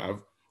that we have,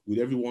 with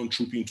everyone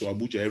trooping to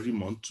Abuja every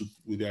month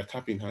with their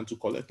cap in hand to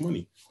collect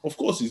money. Of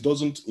course, it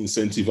doesn't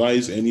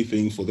incentivize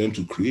anything for them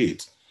to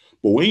create.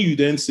 But when you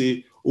then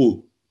say,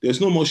 oh,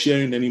 there's no more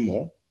sharing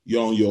anymore,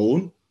 you're on your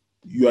own,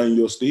 you are in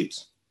your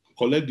state,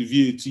 collect the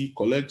VAT,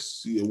 collect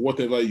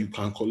whatever you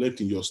can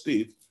collect in your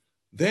state,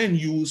 then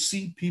you will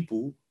see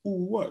people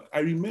who work. I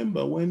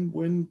remember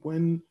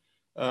when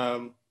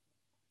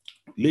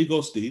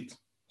Lagos State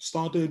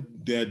started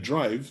their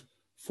drive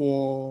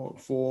for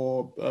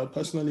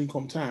personal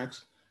income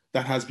tax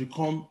that has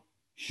become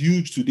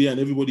huge today, and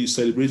everybody is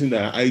celebrating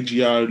that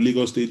IGR,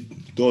 Lagos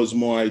State does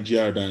more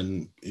IGR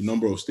than a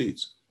number of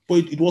states.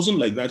 But it wasn't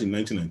like that in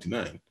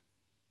 1999.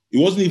 It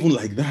wasn't even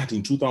like that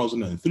in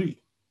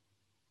 2003.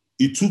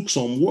 It took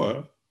some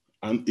work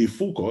and a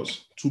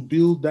focus to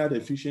build that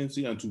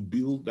efficiency and to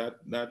build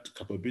that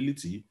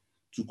capability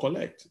to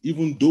collect,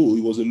 even though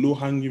it was a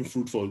low-hanging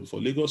fruit for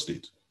Lagos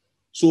State.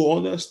 So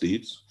other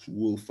states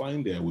will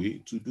find their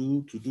way to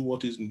do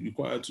what is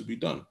required to be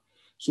done.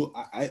 So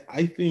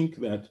I think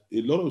that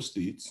a lot of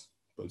states,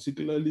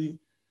 particularly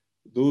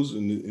those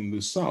in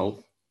the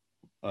South,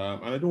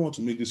 and I don't want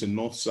to make this a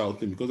North-South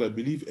thing, because I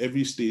believe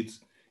every state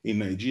in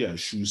Nigeria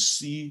should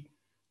see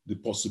the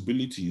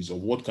possibilities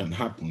of what can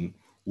happen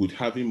with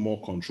having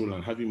more control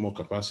and having more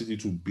capacity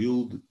to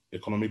build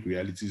economic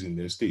realities in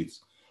their states.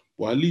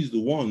 But at least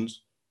the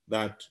ones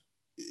that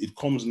it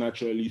comes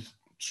naturally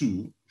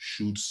to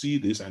should see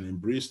this and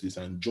embrace this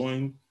and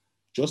join,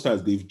 just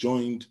as they've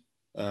joined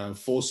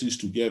forces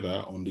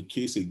together on the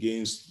case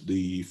against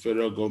the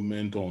federal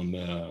government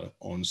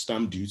on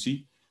stamp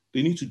duty.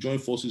 They need to join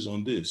forces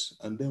on this.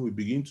 And then we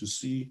begin to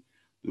see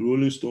the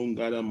Rolling Stone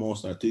gather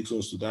moss that takes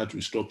us to that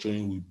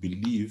restructuring we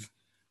believe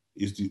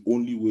is the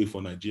only way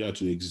for Nigeria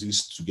to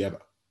exist together.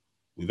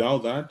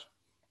 Without that,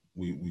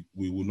 we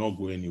will not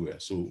go anywhere.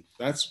 So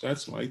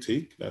that's my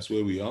take. That's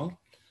where we are.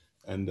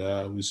 And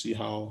we'll see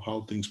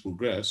how things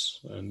progress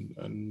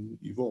and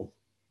evolve.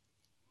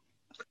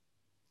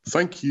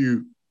 Thank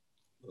you,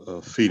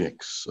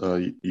 Phoenix.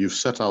 You've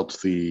set out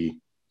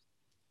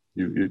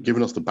you've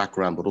given us the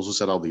background, but also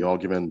set out the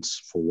arguments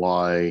for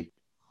why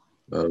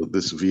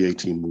this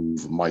VAT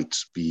move might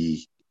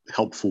be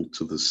helpful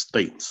to the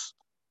states.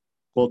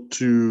 But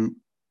to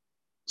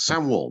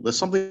Samuel, there's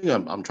something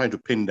I'm trying to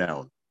pin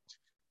down.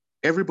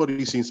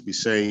 Everybody seems to be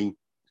saying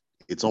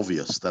it's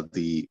obvious that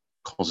the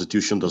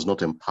Constitution does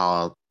not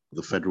empower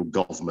the federal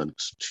government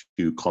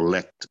to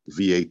collect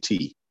VAT.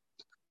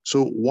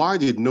 So why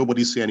did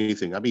nobody say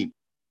anything? I mean,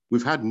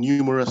 we've had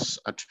numerous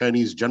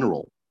attorneys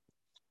general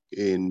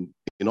in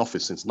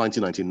office since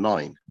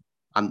 1999.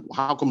 And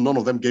how come none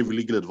of them gave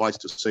legal advice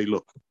to say,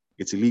 look,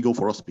 it's illegal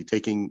for us to be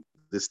taking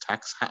this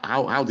tax?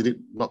 How did it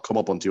not come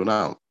up until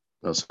now,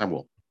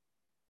 Samuel?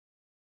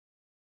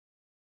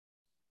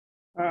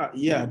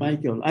 Yeah,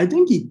 Michael, I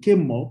think it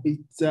came up.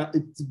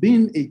 It's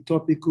been a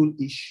topical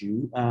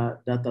issue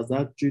that has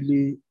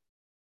actually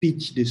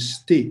pitched the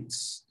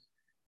states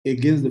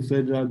against the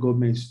federal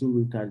government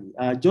historically.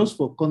 Just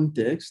for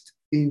context,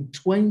 in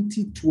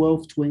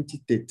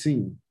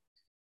 2012-2013,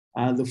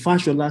 the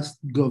Fashola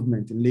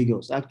government in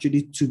Lagos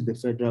actually took the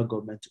federal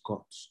government to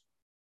court,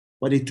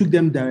 but they took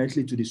them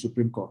directly to the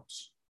Supreme Court.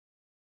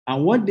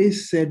 And what they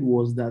said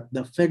was that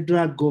the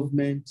federal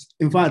government,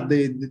 in fact,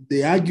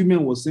 the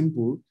argument was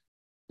simple,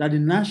 that the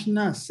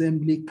National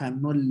Assembly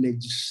cannot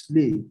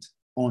legislate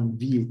on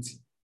VAT.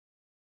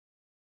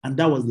 And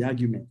that was the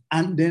argument.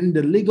 And then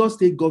the Lagos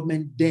state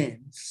government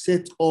then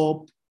set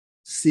up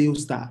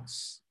sales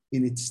tax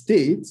in its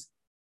state,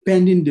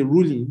 pending the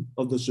ruling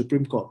of the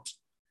Supreme Court.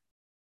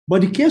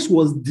 But the case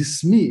was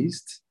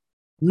dismissed,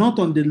 not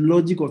on the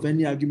logic of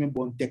any argument,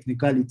 but on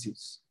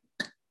technicalities,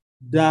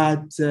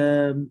 that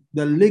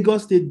the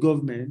Lagos state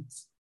government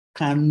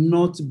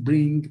cannot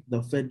bring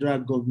the federal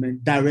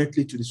government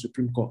directly to the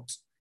Supreme Court.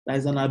 That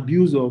is an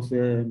abuse of,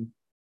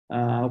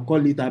 I'll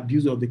call it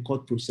abuse of the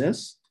court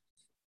process,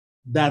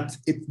 that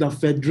it's the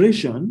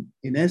federation,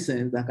 in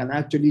essence, that can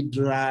actually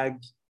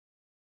drag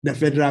the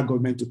federal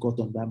government to court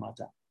on that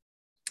matter.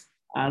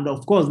 And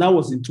of course, that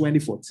was in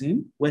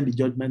 2014 when the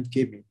judgment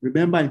came in.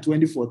 Remember, in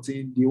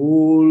 2014, the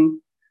whole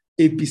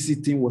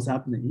APC thing was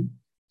happening.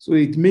 So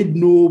it made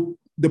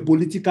the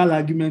political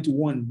argument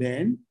won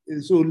then.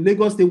 So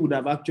Lagos State would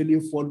have actually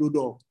followed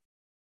up,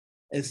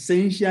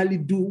 essentially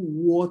do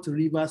what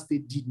Rivers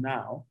State did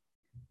now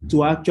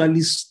to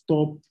actually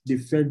stop the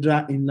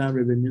Federal Inland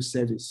Revenue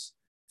Service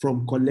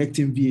from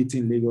collecting VAT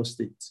in Lagos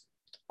State.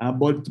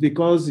 But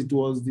because it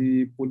was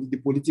the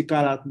political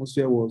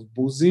atmosphere was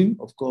buzzing,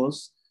 of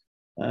course,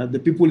 the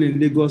people in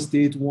Lagos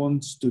State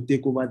want to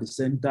take over the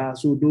center,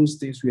 so those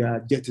things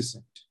were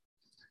jettisoned.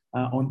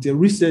 Until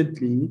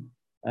recently,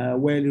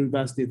 when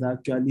Rivers State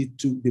actually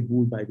took the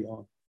bull by the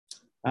horn.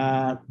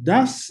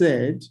 That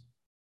said,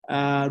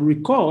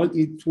 recall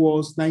it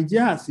was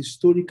Nigeria has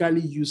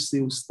historically used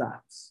sales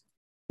tax.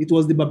 It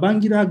was the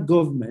Babangida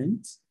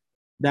government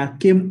that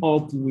came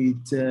up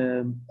with,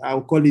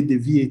 I'll call it the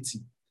VAT.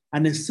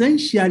 And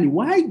essentially,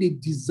 why we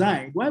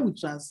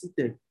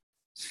transited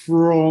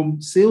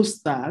from sales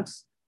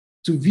tax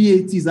to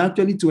VAT is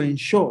actually to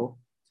ensure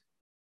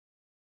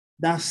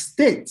that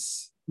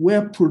states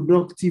were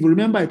productive.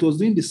 Remember, it was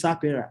during the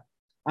SAP era.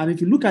 And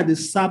if you look at the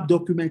SAP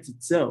document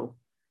itself,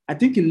 I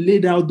think it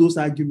laid out those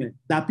arguments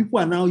that people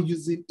are now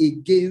using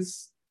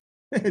against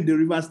the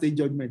Rivers State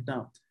judgment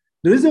now.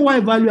 The reason why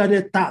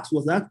value-added tax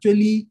was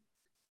actually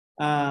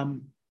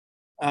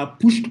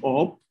pushed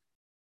up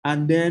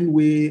and then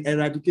we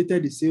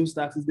eradicated the sales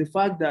tax is the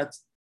fact that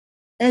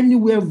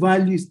anywhere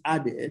value is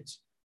added,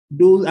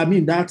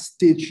 that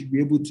state should be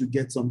able to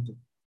get something.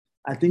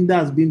 I think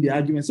that's been the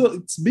argument. So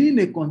it's been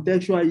a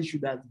contextual issue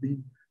that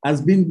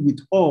has been with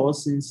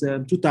us since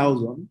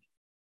 2000,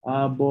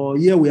 but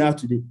here we are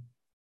today.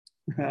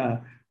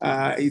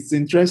 It's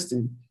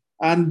interesting.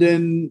 And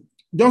then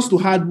just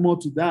to add more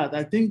to that,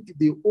 I think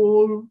the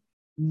whole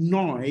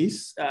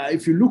noise,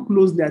 if you look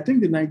closely, I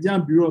think the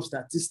Nigerian Bureau of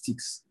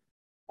Statistics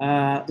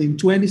in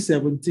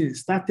 2017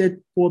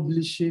 started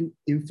publishing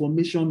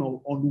information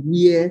on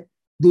where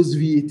those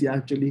VAT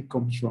actually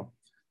comes from.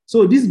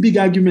 So this big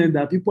argument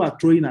that people are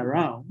throwing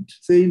around,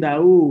 saying that,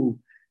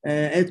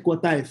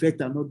 headquarter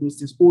effect and all those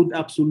things, hold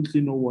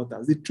absolutely no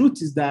water. The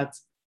truth is that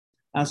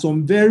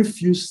some very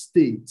few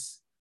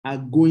states are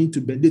going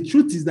to benefit. The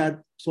truth is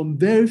that some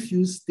very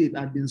few states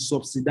have been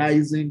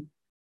subsidizing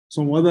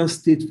some other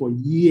states for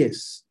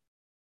years.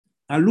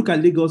 And look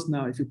at Lagos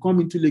now. If you come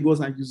into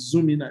Lagos and you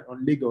zoom in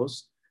on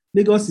Lagos,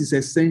 Lagos is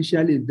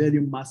essentially a very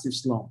massive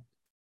slum.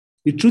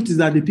 The truth is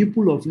that the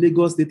people of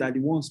Lagos State are the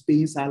ones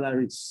paying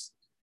salaries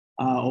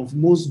of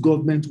most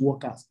government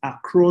workers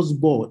across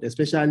board,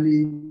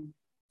 especially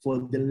for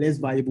the less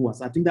valuable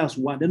ones. I think that's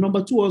one. Then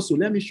number two also,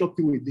 let me shock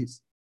you with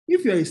this.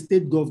 If you're a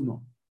state governor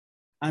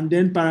and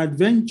then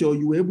peradventure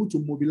you were able to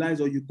mobilize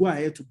or you go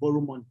ahead to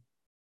borrow money,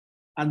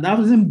 and that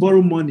doesn't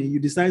borrow money, you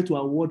decide to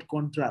award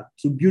contract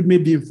to build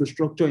maybe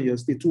infrastructure in your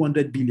state,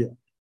 200 billion.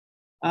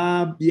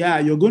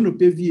 You're going to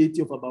pay VAT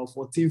of about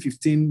 14,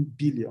 15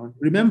 billion.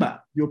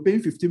 Remember, you're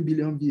paying 15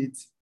 billion VAT.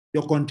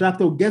 Your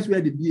contractor, guess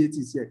where the VAT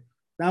is here?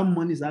 That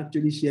money is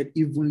actually shared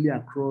evenly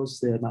across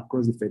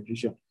the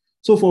federation.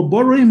 So for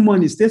borrowing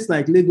money, states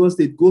like Lagos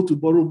State go to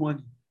borrow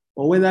money,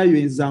 or whether you're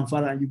in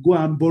Zamfara and you go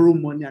and borrow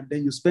money and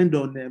then you spend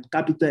on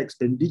capital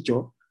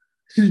expenditure,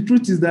 the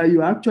truth is that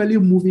you're actually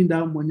moving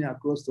that money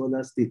across to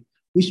other states,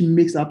 which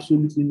makes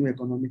absolutely no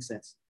economic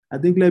sense. I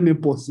think let me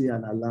pause here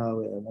and allow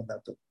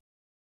another talk.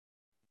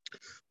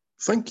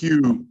 Thank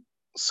you,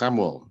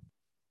 Samuel.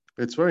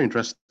 It's very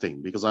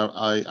interesting because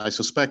I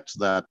suspect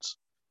that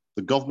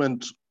the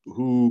government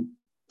who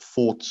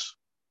fought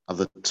at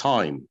the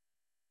time,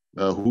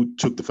 who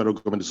took the federal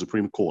government to the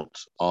Supreme Court,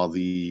 are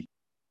the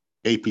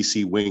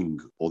APC wing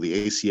or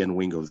the ACN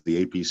wing of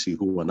the APC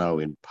who are now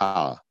in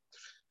power.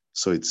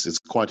 So it's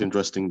quite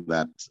interesting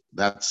that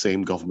that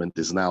same government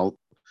is now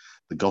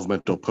the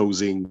government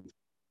opposing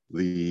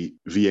the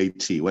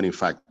VAT, when in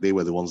fact they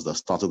were the ones that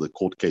started the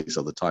court case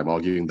at the time,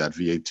 arguing that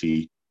VAT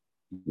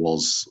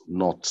was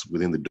not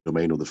within the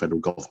domain of the federal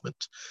government.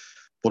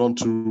 But on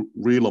to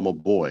Real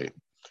Omoboy.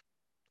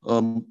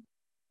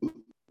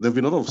 There's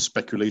been a lot of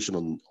speculation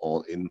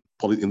in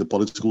the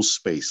political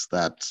space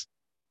that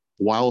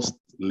whilst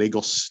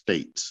Lagos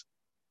State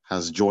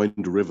has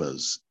joined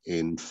Rivers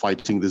in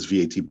fighting this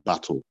VAT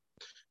battle,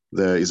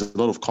 there is a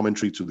lot of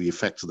commentary to the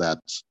effect that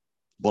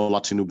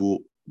Bola Tinubu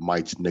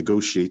might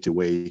negotiate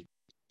away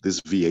this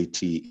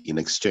VAT in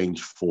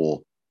exchange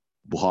for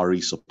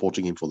Buhari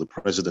supporting him for the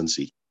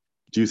presidency.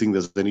 Do you think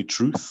there's any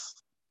truth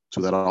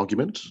to that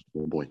argument?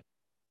 Oh boy.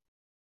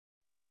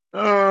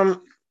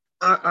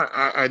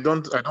 I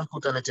don't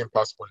put anything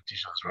past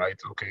politicians, right?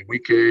 Okay,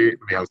 Wike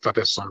may have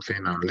started something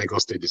and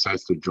Lagos State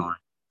decides to join.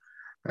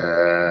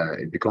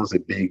 It becomes a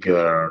big.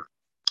 A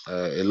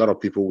lot of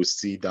people will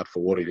see that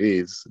for what it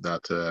is.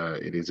 That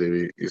it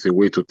is a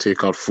way to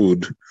take out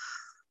food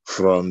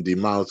from the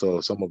mouth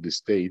of some of the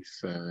states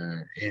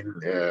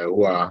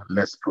who are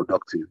less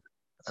productive.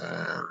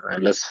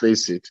 And let's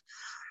face it,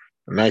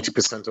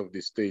 90% of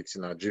the states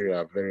in Nigeria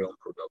are very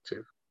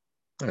unproductive.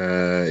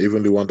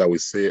 Even the ones that we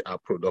say are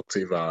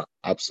productive are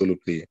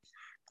absolutely,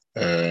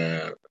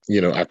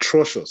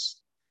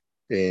 atrocious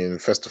in,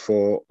 first of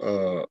all,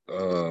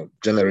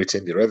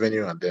 generating the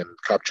revenue and then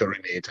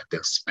capturing it and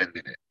then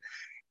spending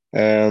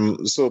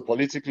it. So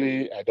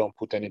politically, I don't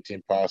put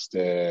anything past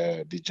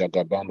the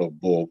Jagaban of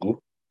Bogu,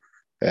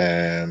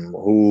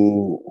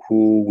 who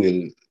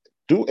will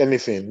do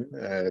anything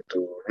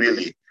to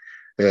really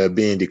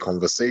be in the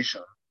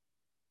conversation,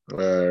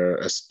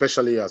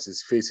 especially as he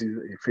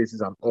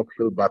faces an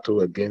uphill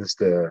battle against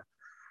the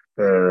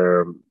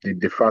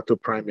de facto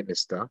Prime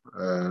Minister,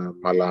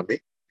 Malami,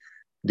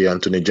 the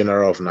Attorney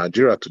General of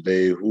Nigeria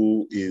today,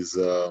 who is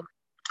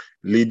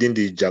leading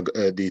the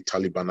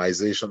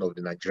Talibanization of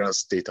the Nigerian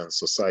state and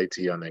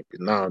society and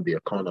now the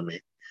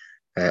economy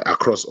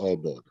across all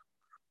board.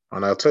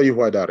 And I'll tell you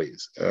why that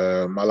is.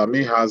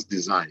 Malami has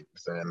designs,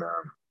 and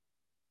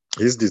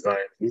his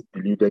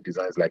deluded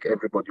designs, like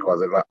everybody who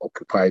has ever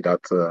occupied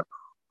that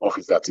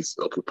office that is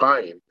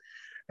occupying,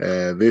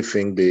 they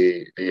think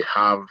they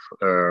have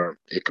a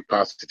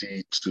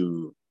capacity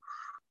to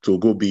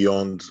go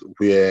beyond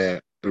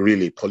where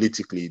really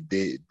politically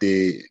they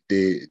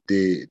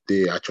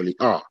actually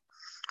are.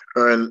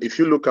 And if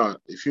you look at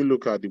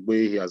the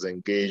way he has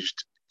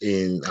engaged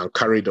in and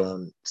carried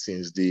on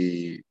since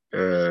the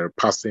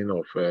passing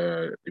of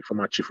the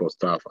former chief of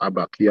staff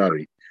Abba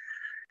Kyari,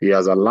 he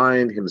has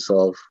aligned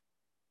himself.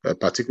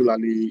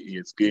 Particularly, he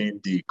has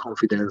gained the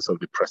confidence of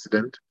the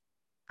president,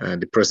 and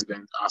the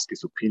president asked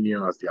his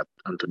opinion as the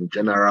Attorney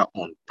General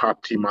on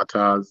party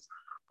matters,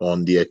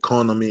 on the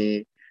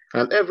economy,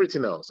 and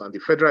everything else. And the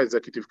Federal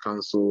Executive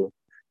Council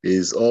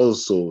is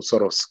also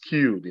sort of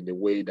skewed in the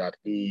way that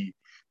he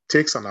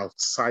takes an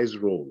outsized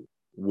role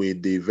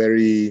with the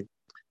very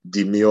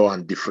demure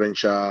and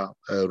differential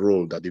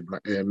role that the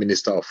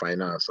Minister of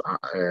Finance,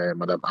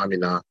 Madam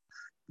Amina,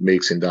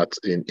 makes in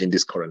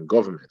this current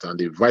government. And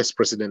the vice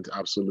president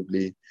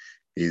absolutely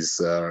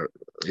is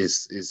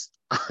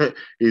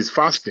is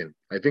fasting.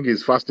 I think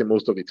he's fasting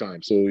most of the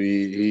time. So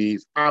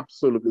he's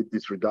absolutely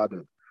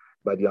disregarded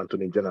by the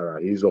Attorney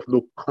General. He's of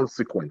no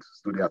consequence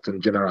to the Attorney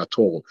General at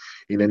all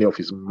in any of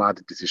his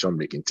mad decision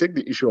making. Take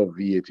the issue of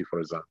VAT, for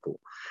example.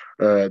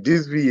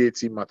 This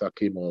VAT matter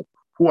came up.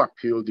 Who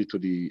appealed it to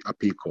the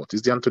appeal court?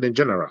 Is the Attorney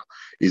General?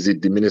 Is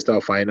it the Minister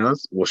of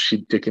Finance? Was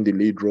she taking the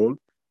lead role?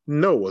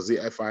 No. Was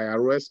it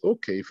FIRS?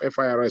 Okay, if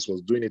FIRS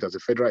was doing it as a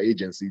federal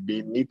agency,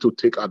 they need to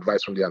take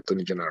advice from the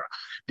Attorney General.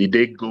 Did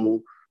they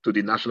go to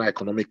the National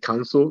Economic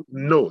Council?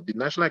 No. The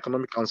National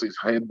Economic Council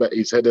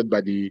is headed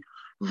by the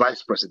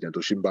Vice President,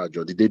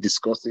 Osinbajo. Did they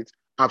discuss it?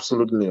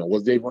 Absolutely not.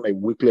 Was there even a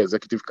weekly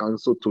executive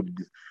council to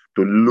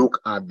look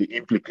at the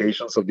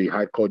implications of the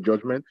High Court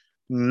judgment?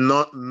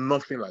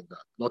 Nothing like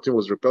that. Nothing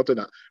was reported.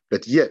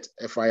 But yet,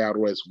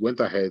 FIRS went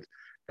ahead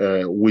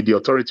with the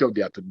authority of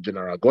the Attorney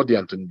General, got the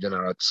Attorney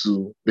General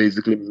to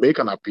basically make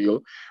an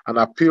appeal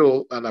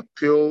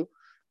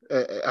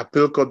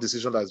court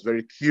decision that is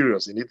very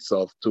curious in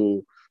itself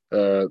to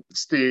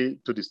stay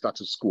to the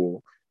status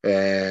quo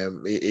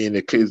in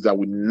a case that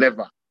will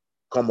never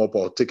come up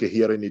or take a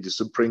hearing in the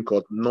Supreme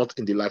Court, not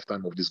in the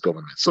lifetime of this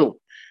government. So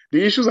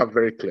the issues are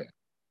very clear.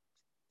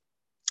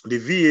 The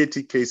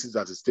VAT cases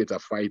that the state are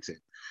fighting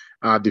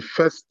are the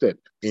first step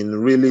in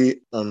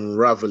really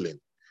unraveling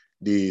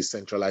the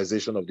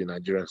centralization of the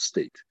Nigerian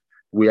state.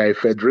 We are a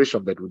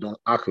federation, but we don't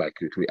act like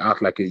it. We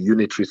act like a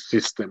unitary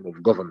system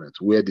of government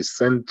where the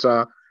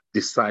center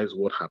decides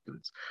what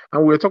happens.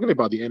 And we're talking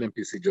about the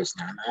NNPC just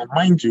now. And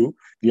mind you,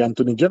 the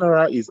Attorney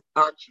General is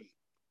actually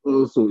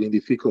also in the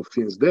thick of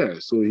things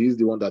there. So he's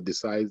the one that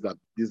decides that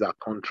these are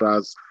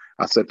contracts,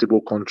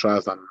 acceptable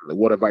contracts, and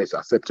whatever is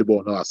acceptable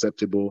or not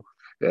acceptable.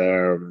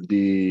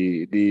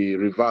 The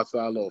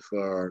reversal of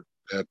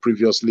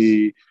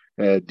previously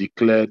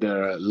declared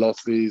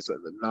losses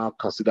now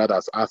considered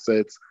as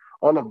assets.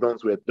 All of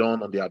those were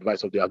done on the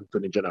advice of the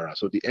Attorney General.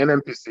 So the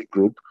NNPC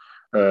group,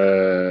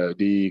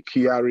 the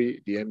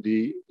Kyari, the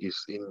MD,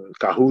 is in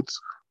cahoots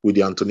with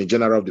the Attorney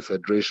General of the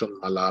Federation,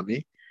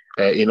 Malami,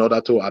 in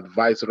order to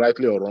advise,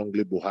 rightly or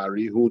wrongly,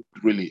 Buhari, who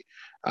really,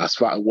 as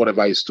far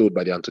whatever is told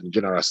by the Attorney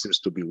General, seems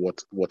to be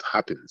what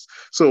happens.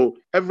 So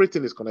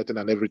everything is connected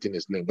and everything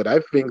is linked. But I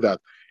think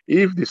that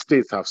if the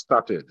states have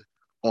started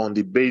on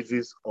the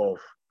basis of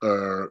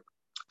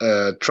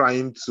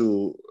trying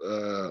to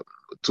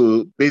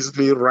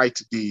basically right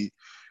the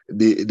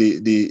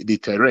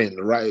terrain,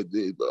 right?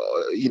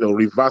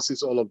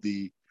 Reverses all of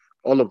the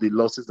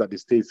losses that the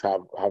states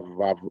have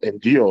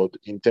endured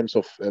in terms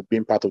of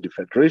being part of the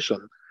federation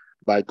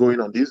by going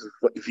on this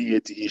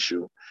VAT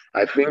issue.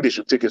 I think they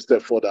should take a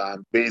step further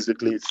and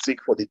basically seek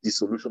for the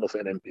dissolution of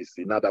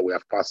NNPC. Now that we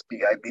have passed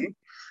PIB,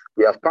 if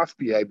we are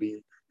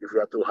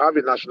to have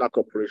a national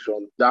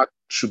corporation, there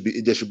should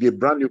be a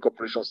brand new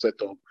corporation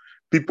set up.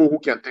 People who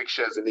can take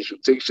shares in it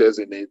should take shares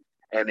in it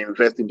and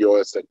invest in the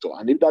oil sector.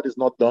 And if that is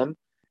not done,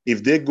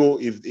 if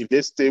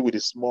they stay with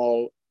the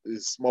small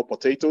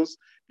potatoes,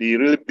 the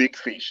really big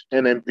fish,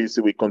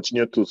 NNPC, will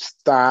continue to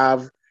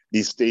starve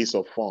the states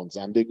of funds.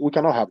 And we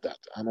cannot have that.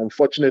 And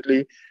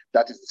unfortunately,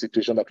 that is the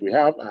situation that we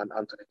have. And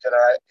Attorney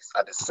General is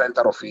at the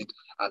center of it.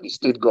 And the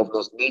state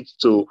governors need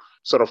to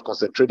sort of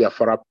concentrate their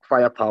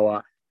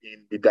firepower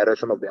in the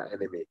direction of their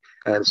enemy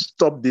and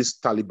stop this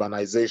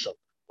Talibanization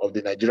of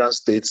the Nigerian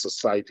state,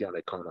 society, and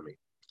economy.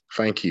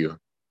 Thank you.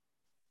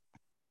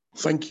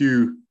 Thank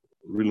you,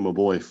 really, my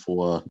boy,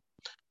 for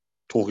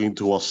talking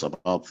to us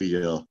about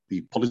the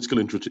political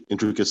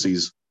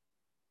intricacies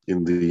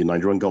in the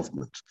Nigerian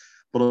government.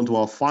 But on to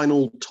our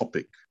final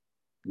topic,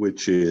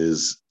 which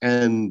is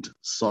End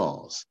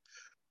SARS.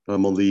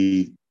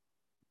 In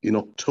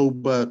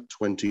October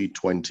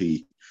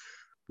 2020,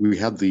 we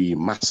had the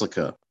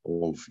massacre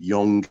of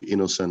young,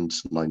 innocent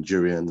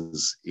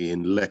Nigerians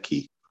in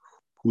Lekki,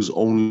 whose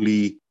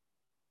only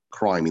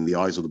crime in the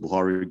eyes of the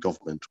Buhari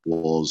government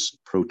was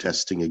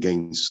protesting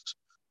against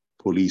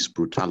police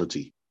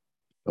brutality.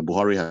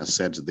 Buhari has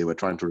said they were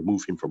trying to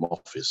remove him from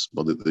office,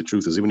 but the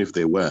truth is, even if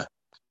they were,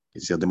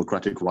 it's their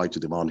democratic right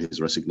to demand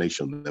his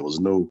resignation. There was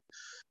no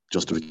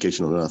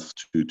justification on earth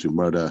to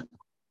murder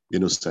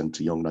innocent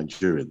young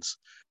Nigerians.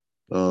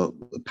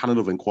 The panel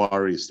of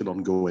inquiry is still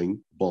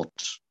ongoing, but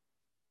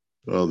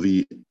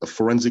The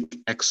forensic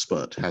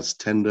expert has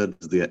tendered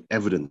their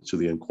evidence to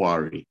the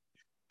inquiry.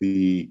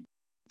 The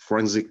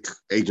forensic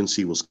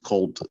agency was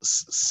called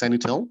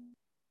Sentinel,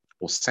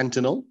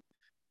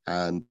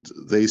 and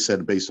they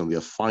said based on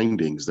their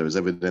findings, there is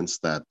evidence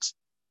that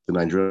the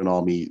Nigerian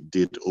army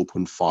did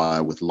open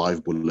fire with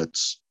live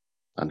bullets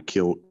and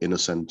kill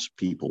innocent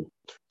people.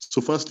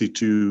 So firstly,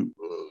 to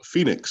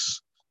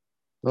Phoenix,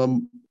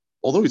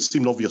 although it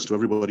seemed obvious to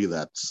everybody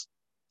that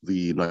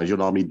the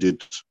Nigerian army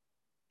did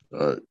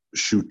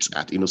shoot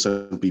at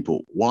innocent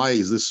people, why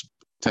is this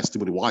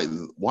testimony,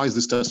 why is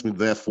this testimony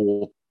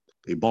therefore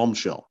a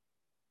bombshell,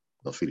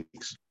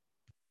 Phoenix?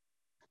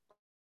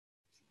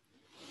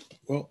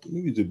 Well,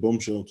 maybe it's a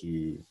bombshell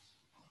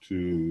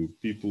to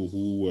people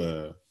who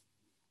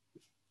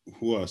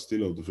are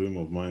still of the frame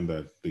of mind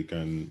that they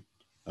can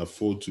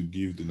afford to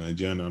give the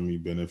Nigerian army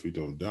benefit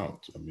of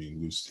doubt. I mean,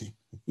 we've seen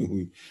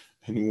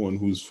anyone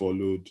who's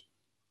followed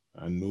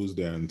and knows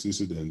their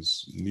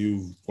antecedents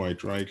knew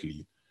quite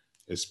rightly,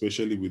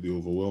 especially with the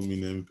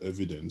overwhelming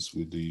evidence,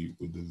 with the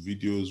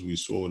videos we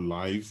saw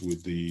live,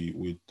 with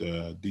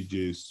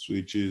DJ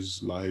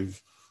Switches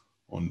live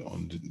on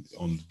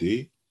the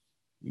day,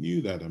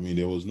 knew that. I mean,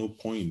 there was no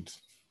point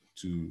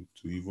to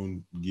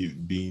even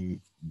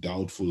being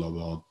doubtful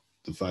about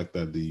the fact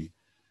that the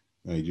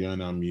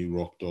Nigerian army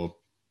rocked up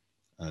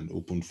and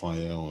opened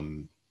fire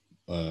on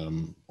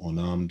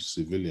unarmed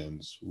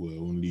civilians who were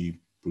only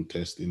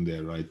protesting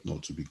their right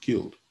not to be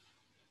killed.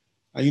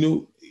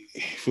 And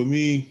for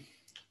me,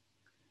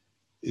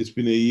 it's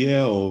been a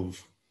year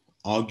of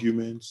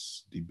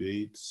arguments,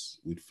 debates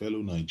with fellow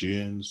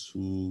Nigerians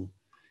who,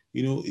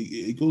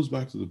 it goes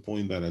back to the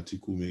point that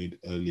Atiku made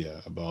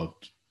earlier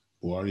about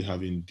Buhari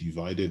having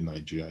divided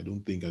Nigeria. I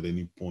don't think at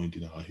any point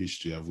in our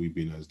history have we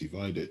been as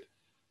divided,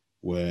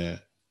 where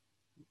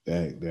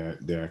there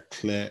are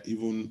clear,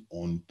 even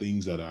on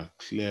things that are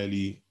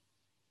clearly,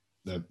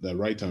 that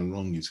right and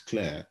wrong is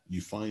clear,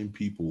 you find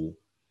people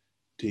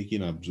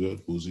taking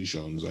absurd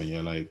positions and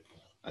you're like,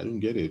 I don't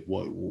get it.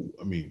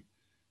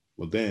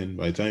 But then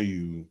by the time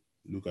you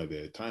look at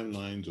their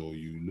timelines or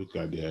you look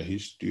at their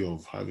history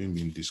of having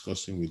been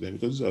discussing with them,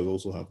 because this has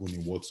also happened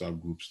in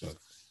WhatsApp groups that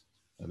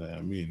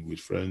with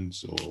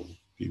friends or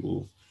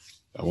people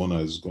that one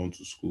has gone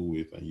to school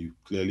with, and you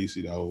clearly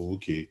see that,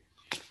 okay,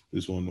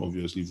 this one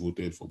obviously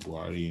voted for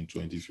Buhari in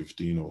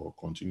 2015 or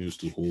continues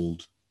to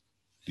hold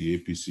the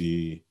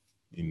APC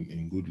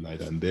in good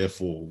light, and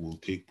therefore will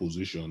take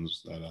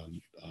positions that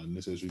are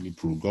necessarily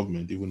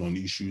pro-government, even on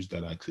issues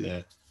that are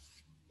clear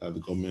that the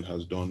government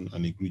has done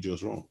an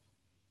egregious wrong.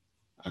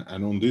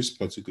 And on this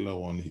particular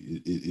one,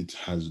 it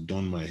has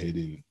done my head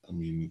in. I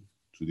mean,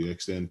 to the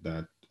extent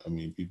that,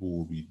 people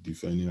will be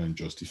defending and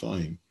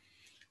justifying.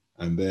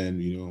 And then,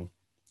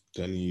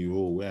 telling you,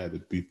 oh, where are the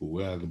people?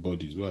 Where are the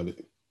bodies? Where are the...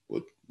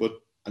 But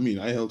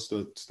I held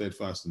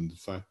steadfast in the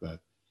fact that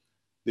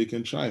they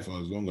can try for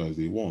as long as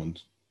they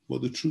want,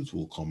 but the truth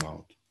will come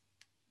out.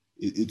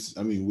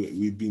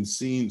 We've been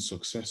seeing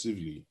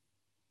successively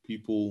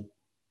people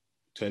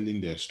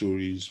telling their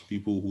stories,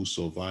 people who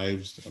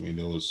survived.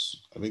 There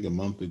was, I think a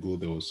month ago,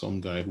 there was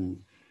some guy who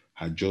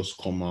had just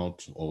come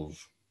out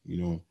of,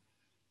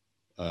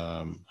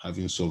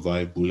 having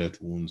survived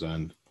bullet wounds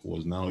and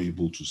was now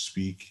able to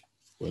speak.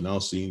 We're now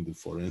seeing the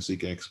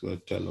forensic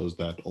expert tell us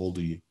that all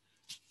the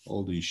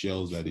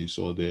shells that they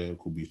saw there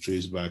could be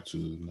traced back to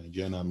the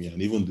Nigerian army,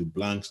 and even the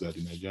blanks that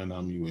the Nigerian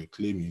army were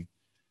claiming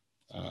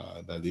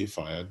that they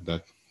fired,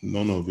 that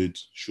none of it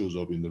shows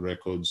up in the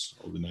records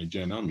of the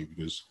Nigerian army,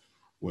 because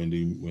when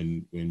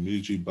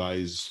military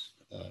buys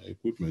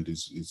equipment,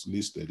 it's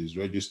listed, it's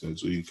registered,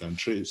 so you can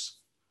trace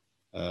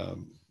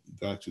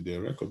back to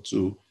their record.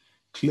 So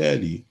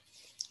clearly,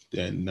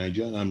 the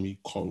Nigerian army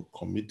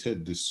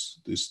committed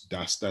this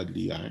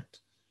dastardly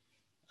act,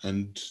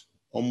 and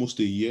almost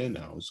a year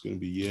now, it's going to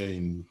be a year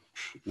in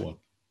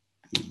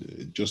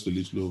just a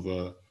little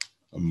over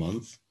a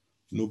month,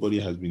 nobody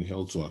has been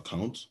held to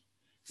account.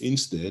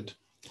 Instead,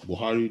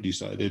 Buhari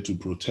decided to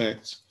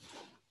protect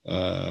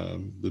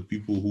the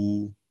people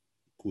who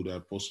could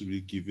have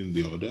possibly given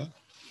the order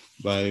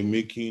by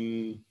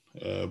making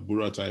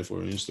Buratai,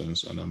 for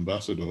instance, an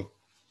ambassador,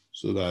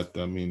 so that,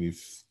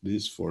 if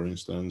this, for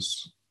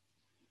instance,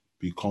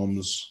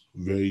 becomes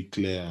very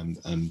clear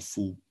and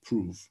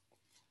foolproof,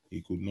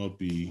 he could not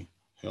be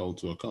held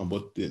to account.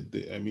 But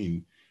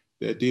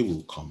their day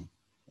will come.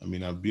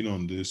 I've been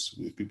on this,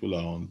 people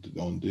are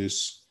on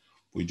this.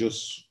 We're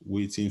just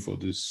waiting for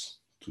this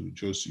to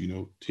just,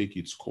 take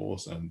its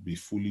course and be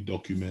fully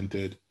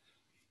documented.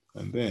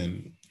 And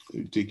then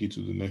take it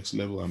to the next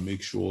level and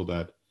make sure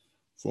that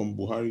from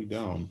Buhari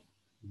down,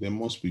 there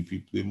must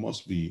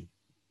be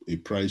a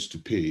price to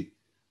pay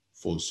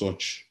for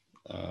such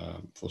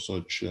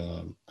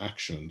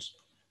actions,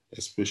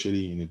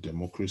 especially in a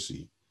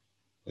democracy,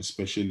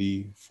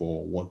 especially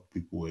for what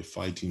people were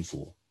fighting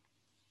for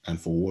and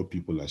for what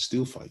people are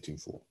still fighting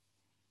for.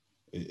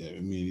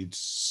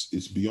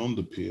 It's beyond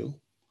the pale.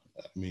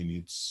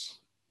 And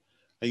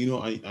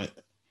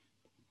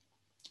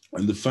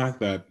the fact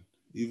that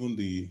even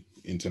the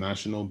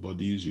international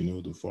bodies,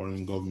 the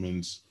foreign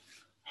governments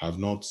have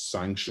not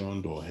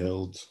sanctioned or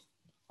held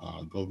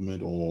our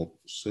government or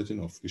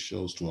certain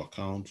officials to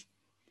account,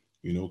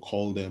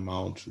 call them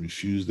out,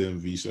 refuse them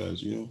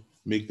visas,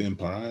 make them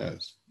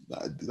pariahs.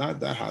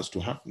 That has to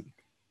happen,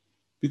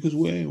 because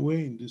we're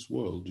in this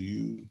world.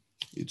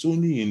 It's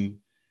only in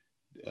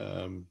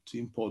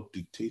team pot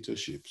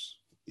dictatorships,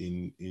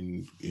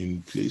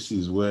 in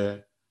places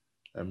where,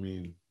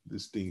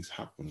 these things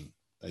happen,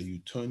 that you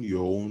turn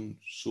your own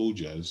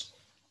soldiers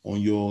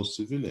on your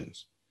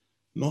civilians,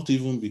 not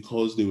even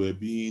because they were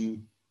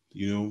being,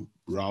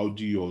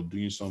 rowdy or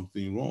doing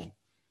something wrong.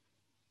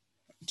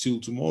 Till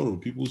tomorrow,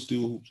 people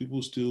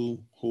still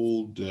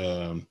hold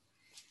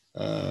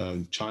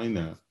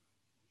China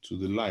to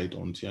the light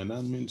on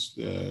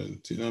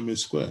Tiananmen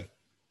Square.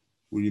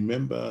 We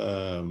remember,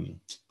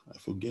 I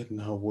forget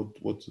now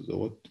what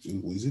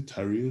is it,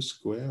 Tahrir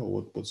Square,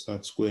 or what's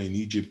that square in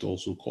Egypt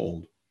also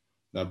called,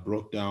 that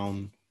brought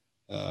down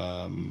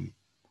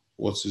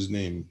what's his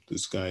name?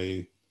 This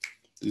guy,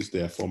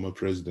 their former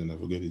president, I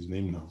forget his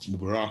name now,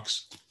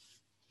 Mubarak's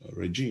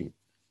regime.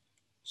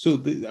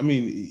 So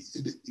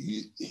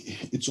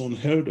it's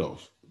unheard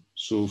of.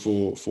 So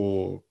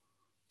for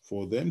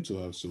them to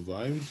have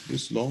survived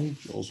this long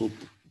also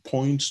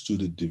points to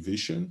the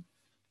division,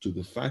 to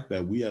the fact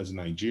that we as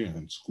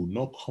Nigerians could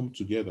not come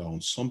together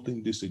on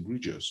something this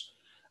egregious,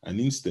 and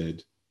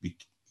instead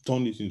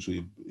turn it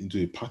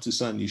into a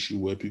partisan issue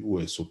where people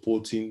were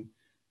supporting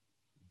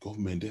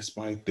government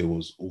despite there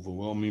was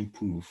overwhelming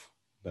proof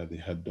that they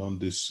had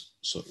done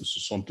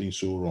something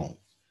so wrong.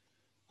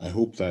 I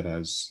hope that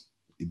as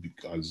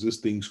these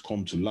things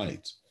come to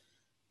light,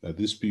 that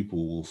these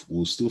people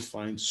will still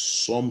find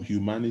some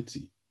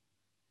humanity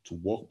to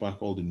walk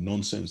back all the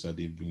nonsense that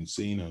they've been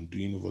saying and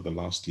doing over the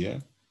last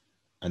year,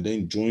 and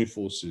then join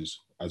forces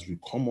as we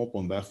come up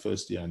on that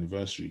first year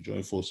anniversary,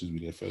 join forces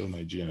with their fellow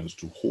Nigerians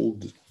to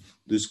hold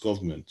this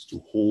government,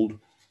 to hold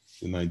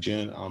the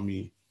Nigerian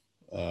army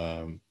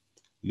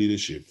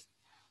leadership,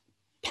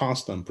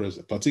 past and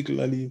present,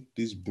 particularly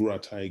this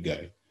Buratai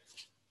guy,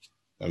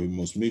 that we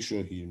must make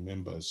sure he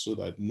remembers so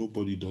that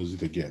nobody does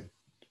it again.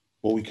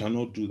 But we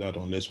cannot do that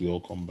unless we all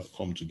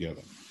come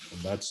together.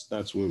 And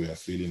that's where we are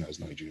failing as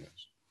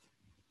Nigerians.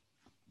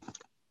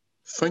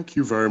 Thank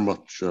you very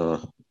much,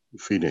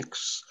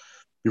 Phoenix.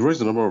 You've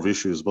raised a number of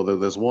issues, but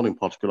there's one in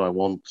particular I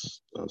want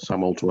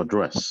Samuel to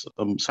address.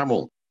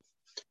 Samuel,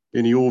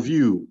 in your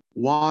view,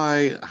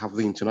 why have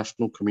the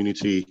international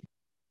community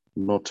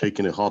not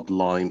taken a hard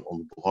line on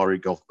the Buhari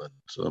government?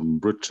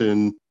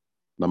 Britain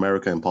and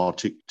America in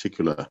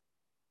particular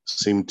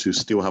seem to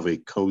still have a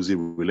cozy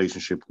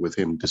relationship with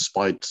him,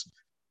 despite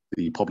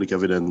the public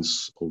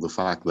evidence of the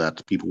fact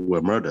that people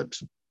were murdered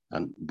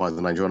by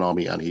the Nigerian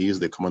army, and he is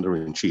the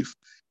commander-in-chief.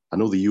 I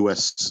know the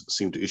US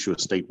seemed to issue a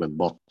statement,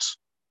 but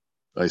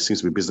it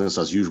seems to be business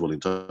as usual in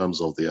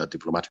terms of their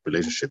diplomatic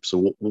relationship.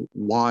 So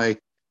why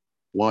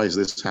is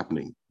this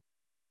happening,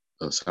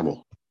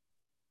 Samuel?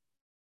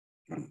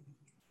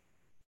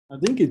 I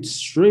think it's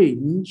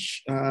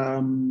strange.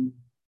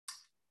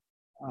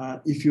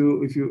 If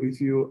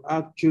you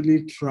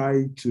actually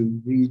try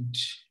to read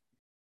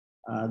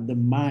the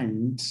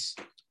minds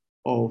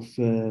of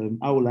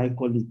how will I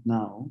call it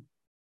now,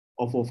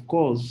 of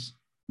course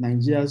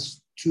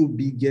Nigeria's two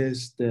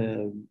biggest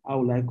how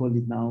will I call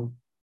it now,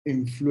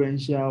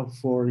 influential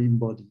foreign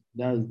body,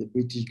 that is the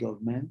British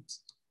government,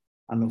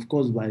 and of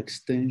course by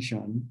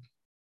extension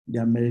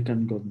the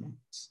American government.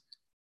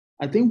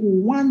 I think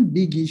one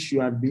big issue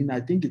had been,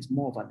 I think it's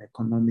more of an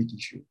economic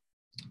issue.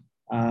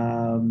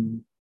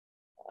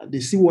 They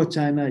see what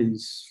China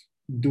is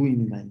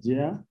doing in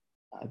Nigeria.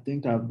 I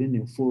think I've been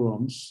in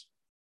forums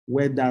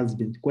where there's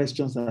been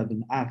questions that have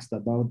been asked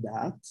about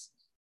that.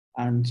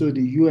 And so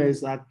the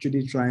US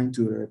actually trying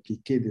to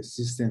replicate the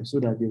system so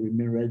that they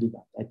remain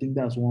relevant. I think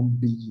that's one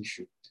big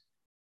issue.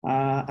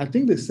 I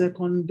think the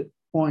second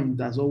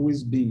point has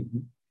always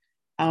been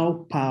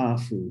how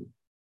powerful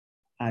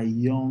are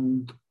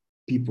young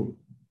people?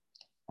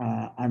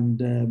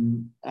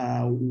 And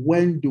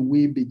when do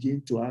we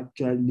begin to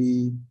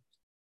actually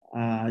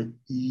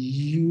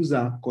use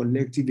our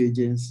collective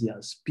agency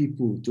as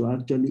people to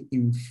actually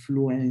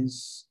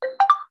influence,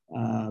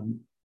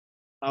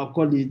 I'll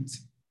call it,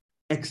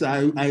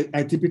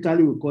 I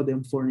typically would call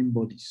them foreign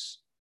bodies.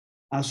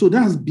 So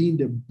that's been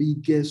the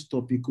biggest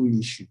topical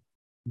issue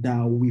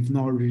that we've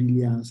not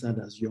really answered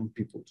as young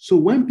people. So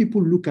when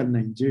people look at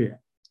Nigeria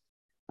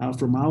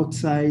from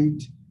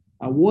outside,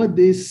 what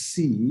they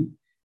see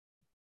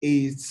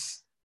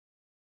is,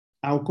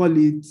 I'll call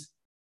it,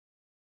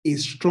 a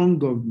strong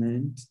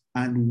government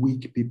and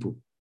weak people.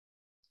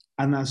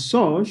 And as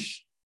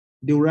such,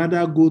 they would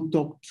rather go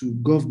talk to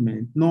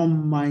government, not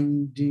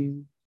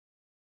minding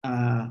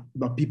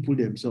the people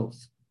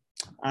themselves.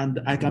 And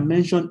I can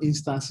mention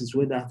instances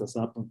where that has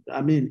happened.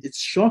 I mean, it's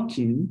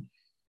shocking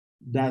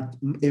that,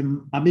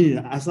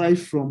 aside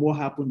from what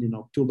happened in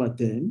October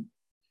 10,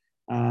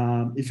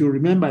 if you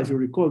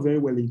recall very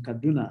well, in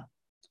Kaduna,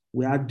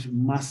 we had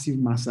massive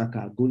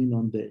massacre going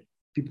on there.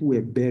 people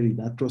were buried,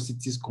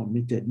 atrocities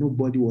committed.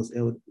 Nobody was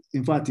held.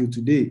 In fact, till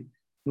today,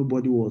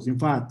 nobody was. In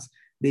fact,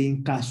 they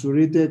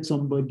incarcerated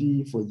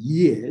somebody for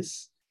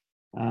years,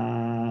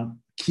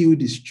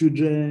 killed his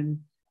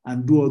children,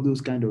 and do all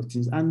those kind of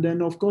things. And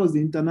then, of course,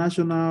 the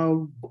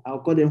international, I'll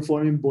call them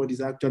foreign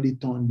bodies, actually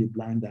turned the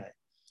blind eye.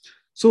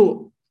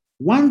 So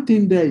one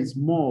thing there is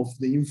more of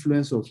the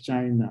influence of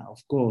China,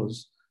 of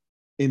course,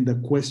 in the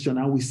question,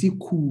 and we see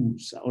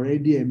coups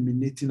already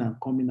emanating and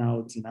coming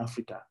out in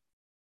Africa.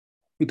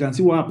 You can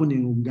see what happened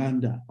in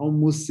Uganda.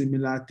 Almost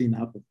similar thing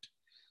happened.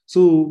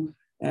 So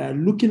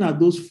looking at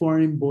those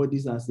foreign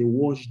bodies as a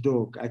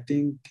watchdog, I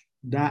think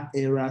that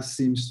era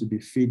seems to be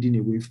fading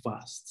away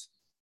fast.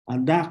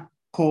 And that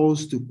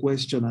calls to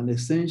question, and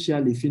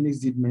essentially Phoenix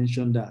did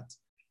mention that,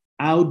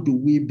 how do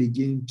we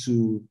begin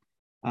to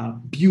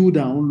build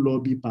our own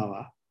lobby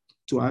power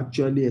to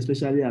actually,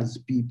 especially as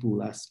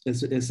people,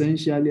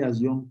 essentially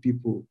as young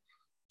people,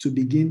 to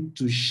begin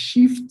to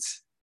shift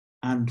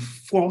and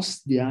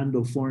force the hand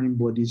of foreign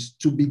bodies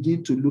to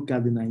begin to look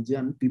at the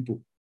Nigerian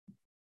people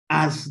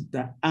as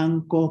the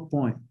anchor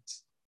point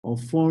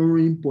of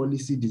foreign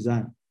policy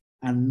design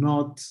and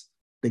not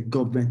the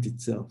government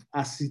itself.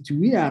 As it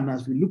were, and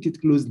as we look at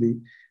it closely,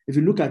 if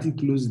you look at it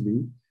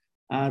closely,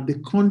 the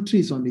country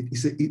is on it.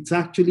 It's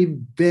actually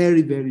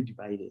very, very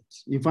divided.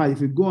 In fact,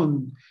 if you go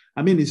on,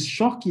 I mean, it's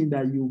shocking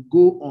that you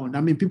go on.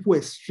 I mean, people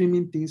are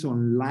streaming things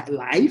on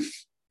live,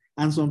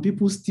 and some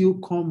people still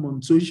come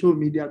on social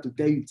media to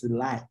tell you it's a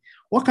lie.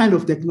 What kind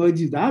of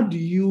technology is that? How do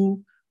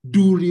you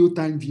do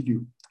real-time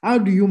video? How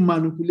do you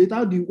manipulate?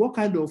 What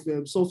kind of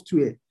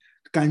software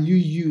can you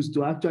use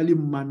to actually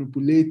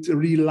manipulate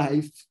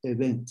real-life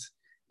events?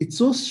 It's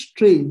so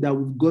strange that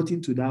we've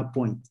gotten to that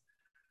point.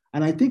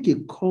 And I think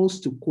it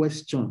calls to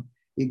question,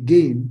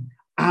 again,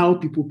 how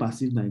people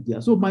perceive Nigeria.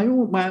 So my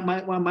own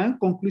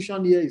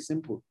conclusion here is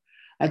simple.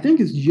 I think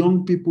it's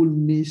young people we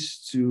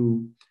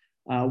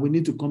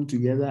need to come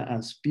together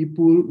as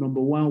people.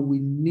 Number one, we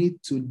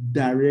need to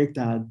direct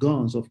our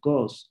guns, of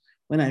course.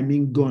 When I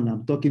mean gun,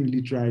 I'm talking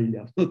literally.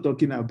 I'm not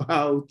talking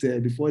about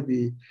before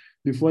the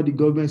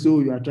government says, oh,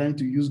 you are trying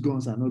to use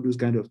guns and all those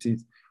kind of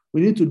things.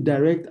 We need to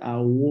direct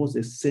our wars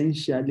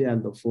essentially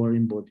at the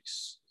foreign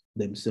bodies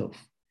themselves.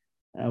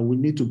 We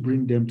need to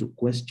bring them to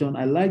question.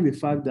 I like the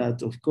fact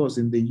that, of course,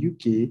 in the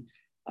UK,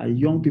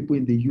 young people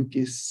in the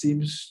UK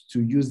seems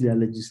to use their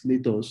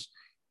legislators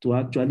to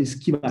actually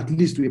scheme, at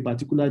least to a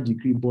particular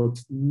degree,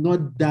 but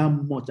not that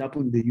much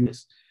happen in the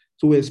US.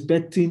 So we're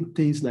expecting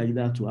things like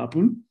that to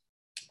happen.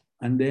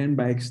 And then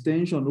by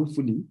extension,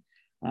 hopefully,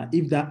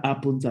 if that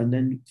happens and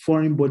then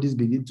foreign bodies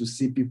begin to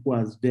see people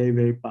as very,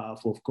 very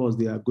powerful, of course,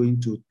 they are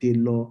going to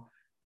tailor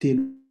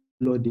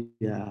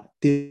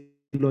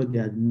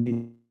their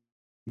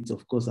needs,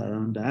 of course,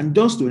 around that. And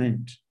just to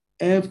end,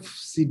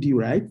 FCD,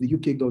 right? The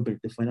UK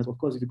government, the finance, of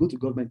course, if you go to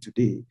government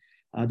today,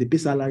 they pay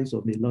salaries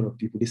of a lot of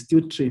people. They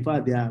still train. In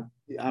fact,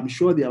 I'm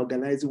sure they are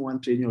organizing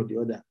one training or the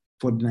other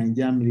for the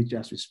Nigerian military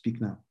as we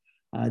speak now.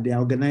 They are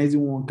organizing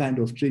one kind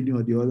of training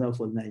or the other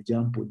for the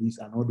Nigerian police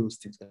and all those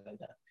things like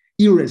that,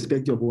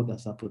 irrespective of what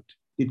has happened.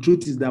 The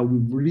truth is that we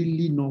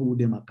really not hold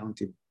them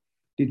accountable.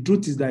 The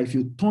truth is that if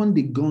you turn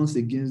the guns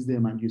against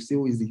them and you say,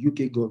 oh, it's the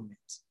UK government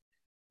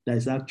that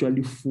is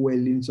actually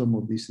fueling some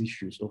of these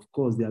issues, of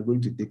course, they are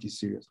going to take it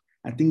serious.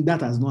 I think that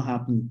has not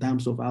happened in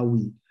terms of how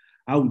we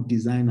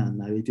design our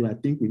narrative. I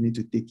think we need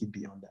to take it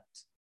beyond that.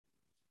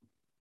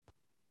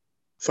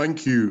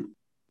 Thank you,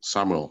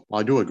 Samuel.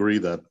 I do agree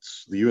that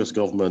the US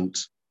government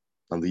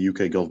and the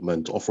UK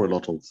government offer a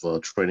lot of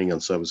training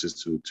and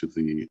services to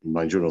the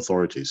Nigerian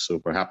authorities. So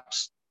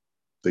perhaps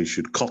they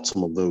should cut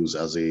some of those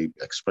as an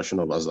expression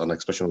of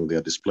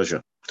their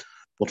displeasure.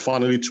 But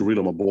finally, to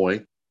Rila, my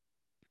boy,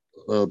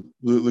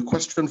 the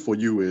question for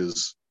you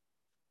is,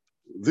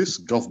 this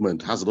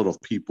government has a lot of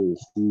people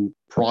who,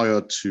 prior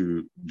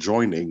to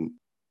joining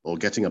or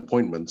getting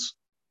appointments,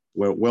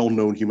 were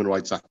well-known human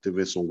rights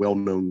activists or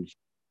well-known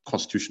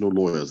constitutional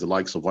lawyers, the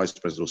likes of Vice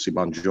President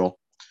Osibanjo,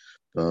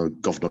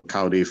 Governor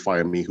Kaude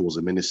Fayemi, who was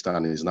a minister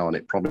and is now a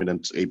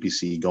prominent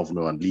APC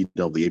governor and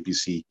leader of the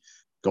APC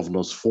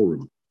Governors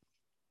Forum.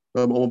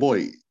 My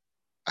boy,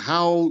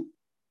 how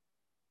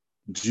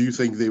do you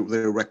think they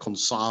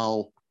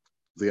reconcile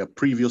their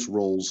previous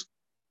roles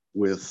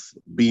with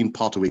being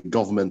part of a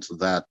government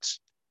that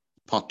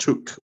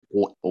partook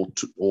or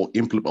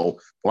implemented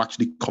or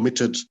actually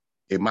committed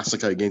a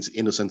massacre against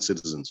innocent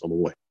citizens on the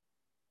way?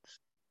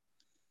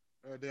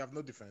 They have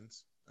no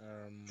defense.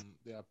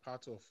 They are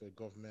part of a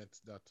government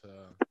that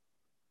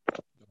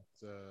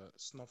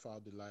snuff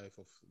out the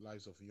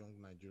lives of young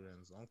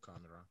Nigerians on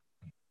camera.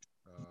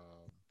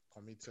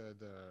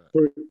 Committed.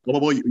 Sorry,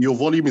 your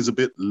volume is a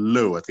bit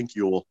low. I think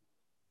you're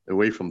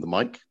away from the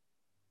mic.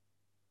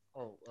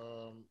 Oh,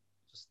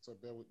 just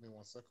bear with me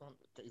 1 second.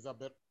 Okay, is that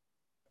better?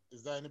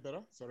 Is that any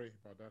better? Sorry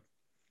about that.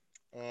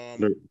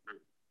 No.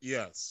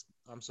 Yes,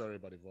 I'm sorry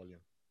about the volume.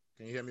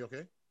 Can you hear me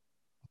okay?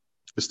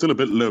 It's still a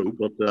bit low,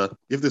 but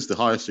if this is the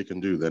highest you can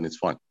do, then it's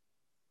fine.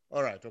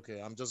 All right, okay.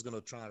 I'm just going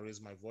to try and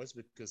raise my voice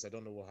because I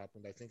don't know what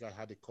happened. I think I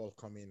had a call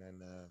come in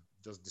and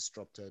just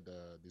disrupted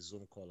the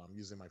Zoom call. I'm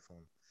using my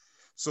phone.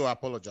 So I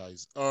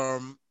apologize.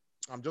 I'm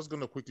just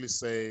going to quickly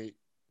say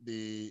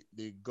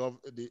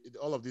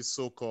all of these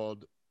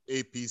so-called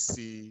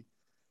APC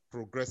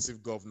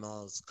progressive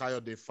governors,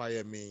 Kayode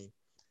Fayemi,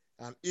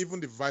 and even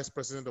the vice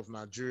president of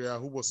Nigeria,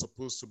 who was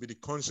supposed to be the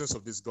conscience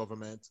of this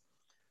government,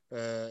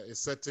 a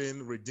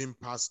certain redeemed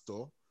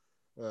pastor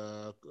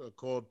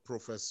called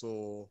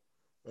Professor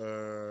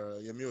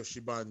Yemi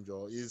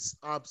Oshibanjo, is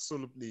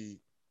absolutely,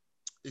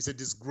 it's a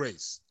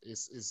disgrace.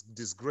 It's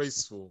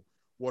disgraceful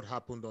what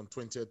happened on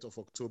 20th of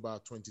October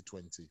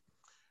 2020.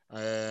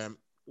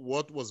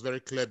 What was very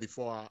clear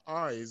before our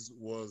eyes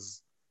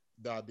was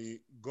that the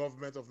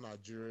government of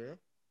Nigeria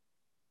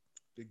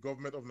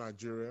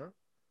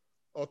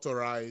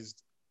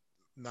authorized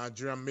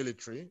Nigerian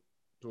military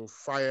to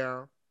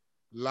fire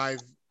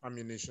live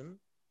ammunition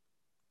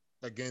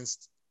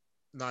against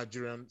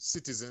Nigerian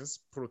citizens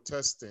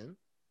protesting,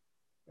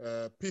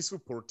 peaceful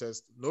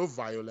protest, no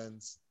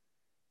violence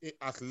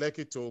at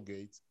Lekki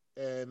Tollgate,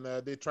 and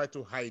they tried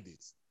to hide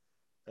it.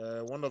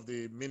 One of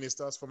the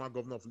ministers, former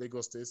governor of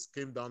Lagos State,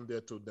 came down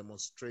there to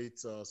demonstrate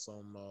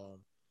some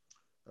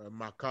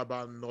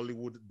macabre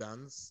Nollywood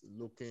dance,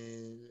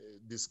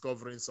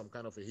 discovering some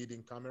kind of a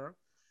hidden camera.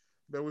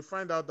 But we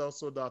find out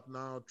also that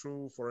now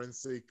through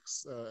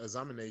forensics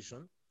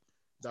examination,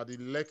 that the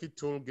Lekki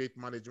Tollgate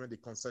Management, the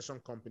concession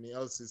company,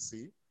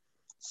 LCC,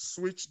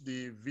 switched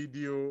the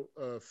video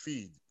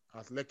feed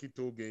at Lekki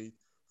Tollgate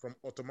from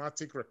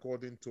automatic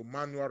recording to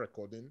manual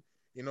recording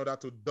in order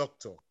to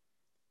doctor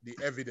the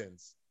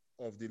evidence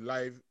of the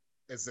live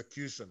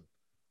execution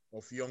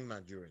of young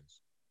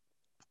Nigerians.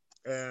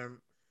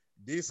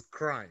 This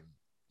crime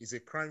is a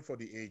crime for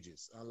the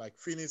ages. And like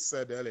Finis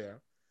said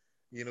earlier,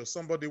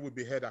 somebody will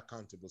be held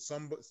accountable.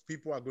 Some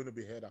people are going to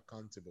be held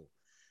accountable.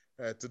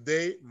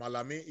 Today,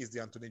 Malami is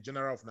the Attorney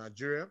General of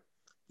Nigeria.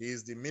 He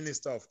is the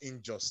Minister of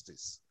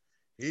Injustice.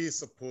 He is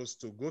supposed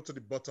to go to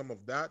the bottom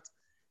of that.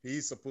 He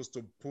is supposed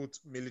to put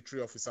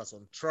military officers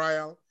on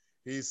trial.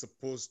 He is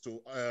supposed to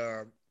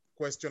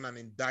question and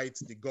indict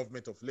the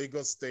government of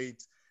Lagos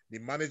State, the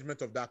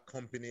management of that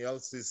company,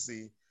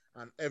 LCC,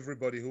 and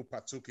everybody who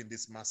partook in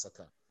this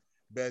massacre.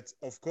 But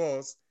of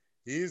course,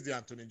 he is the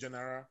Attorney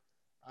General,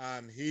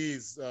 and he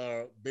is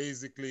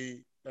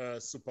basically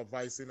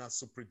supervising and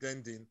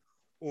superintending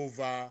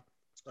over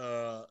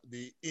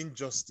the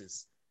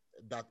injustice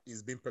that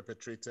is being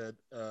perpetrated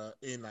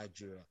in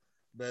Nigeria.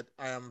 But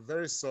I am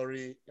very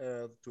sorry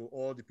to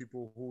all the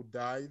people who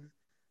died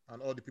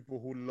and all the people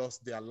who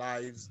lost their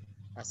lives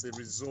as a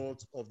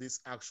result of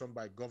this action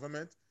by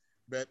government.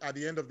 But at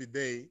the end of the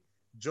day,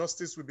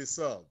 justice will be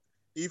served.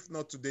 If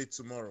not today,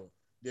 tomorrow.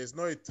 There's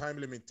no a time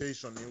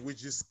limitation in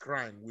which this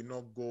crime will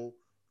not go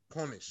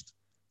punished.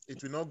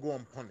 It will not go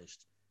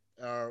unpunished.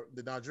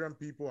 The Nigerian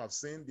people have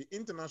seen, the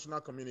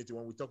international community,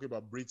 when we talk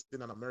about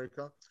Britain and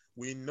America,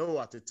 we know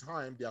at the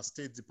time their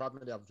State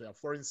Department, their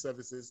foreign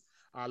services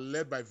are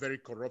led by very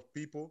corrupt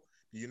people.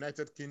 The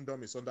United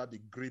Kingdom is under the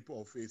grip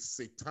of a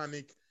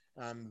satanic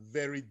and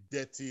very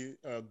dirty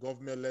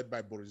government led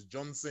by Boris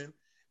Johnson.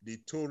 The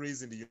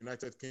Tories in the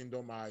United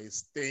Kingdom are a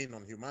stain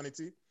on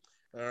humanity.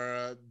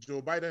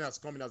 Joe Biden has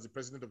come in as the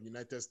president of the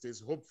United States.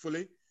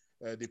 Hopefully,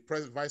 the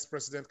Vice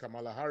President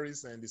Kamala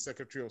Harris and the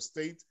Secretary of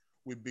State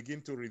will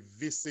begin to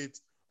revisit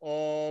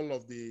all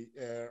of the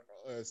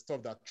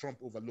stuff that Trump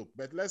overlooked.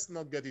 But let's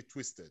not get it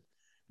twisted.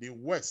 The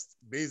West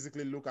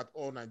basically look at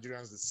all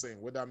Nigerians the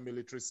same, whether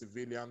military,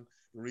 civilian,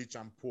 rich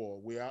and poor.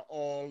 We are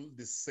all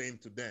the same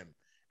to them.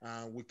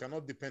 We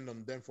cannot depend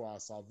on them for our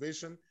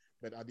salvation.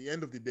 But at the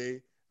end of the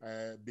day,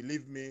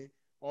 believe me,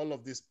 all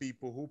of these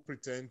people who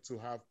pretend to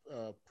have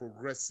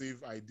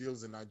progressive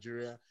ideals in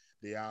Nigeria,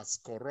 they are as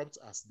corrupt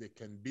as they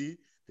can be.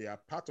 They are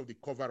part of the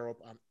cover-up,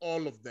 and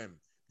all of them,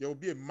 there will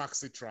be a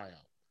maxi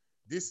trial.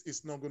 This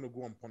is not going to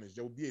go unpunished.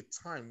 There will be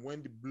a time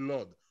when the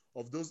blood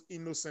of those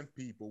innocent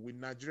people with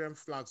Nigerian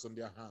flags on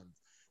their hands,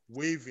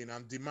 waving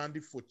and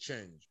demanding for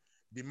change,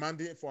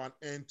 demanding for an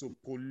end to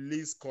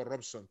police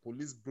corruption,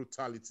 police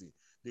brutality.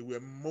 They were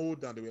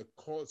mowed and they were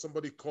called,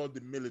 somebody called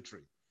the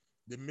military.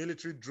 The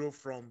military drove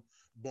from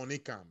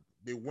Bonicam.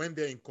 They went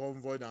there in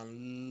convoy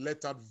and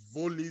let out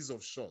volleys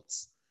of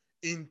shots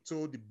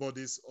into the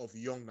bodies of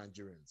young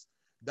Nigerians.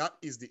 That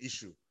is the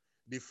issue.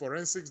 The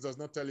forensics does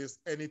not tell us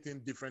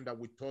anything different than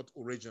we thought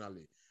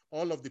originally.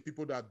 All of the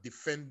people that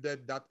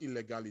defended that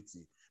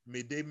illegality,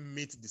 may they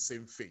meet the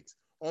same fate.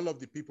 All of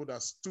the people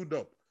that stood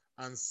up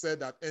and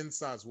said that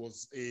EndSARS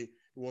was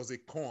a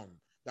con,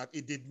 that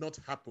it did not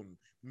happen.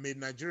 May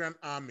Nigerian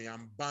army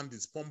and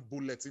bandits pump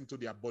bullets into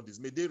their bodies.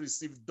 May they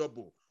receive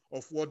double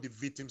of what the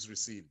victims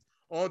received.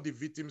 All the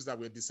victims that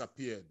were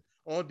disappeared,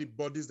 all the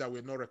bodies that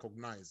were not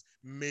recognized.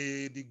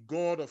 May the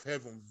God of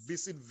heaven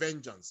visit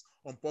vengeance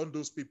upon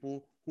those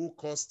people who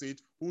caused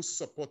it, who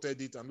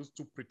supported it, and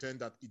who pretend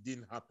that it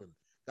didn't happen.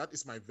 That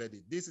is my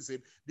verdict. This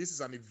is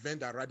an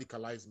event that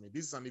radicalized me.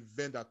 This is an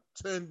event that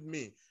turned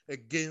me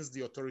against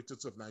the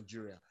authorities of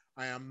Nigeria.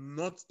 I am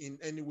not in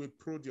any way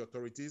pro the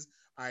authorities.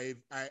 I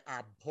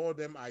abhor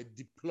them, I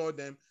deplore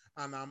them,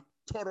 and I'm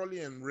thoroughly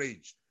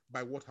enraged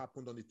by what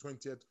happened on the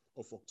 20th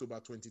of October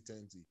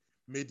 2020.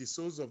 May the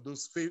souls of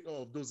those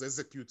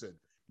executed,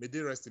 may they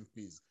rest in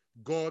peace.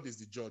 God is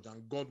the judge,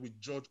 and God will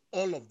judge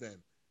all of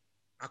them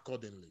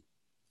accordingly.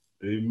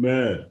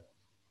 Amen.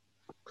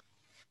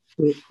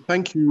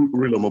 Thank you,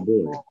 Rila, my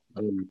boy.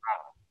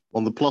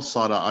 On the plus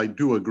side, I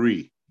do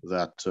agree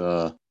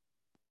that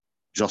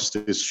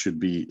justice should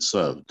be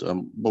served.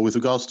 But with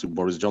regards to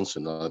Boris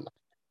Johnson,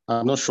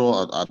 I'm not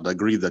sure I'd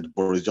agree that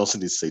Boris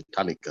Johnson is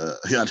satanic. I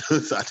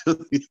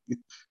don't think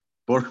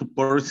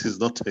Boris is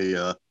not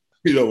a...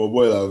 My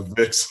boy, I'm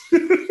vexed.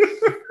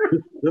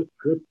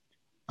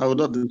 I would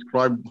not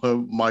describe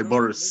my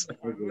Boris. I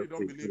know you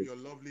don't believe your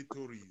lovely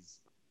Tories.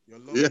 Your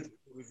lovely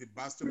Tories, the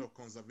bastion of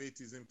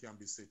conservatism, can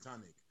be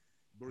satanic.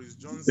 Boris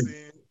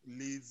Johnson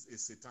leads a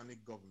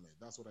satanic government.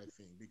 That's what I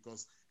think.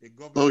 Because a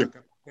government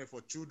that cannot care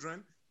for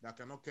children, that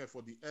cannot care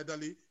for the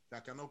elderly,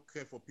 that cannot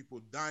care for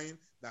people dying,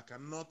 that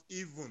cannot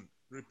even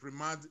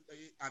reprimand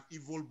an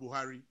evil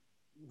Buhari.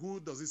 Who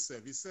does it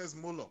serve? It says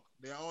Moloch.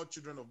 They are all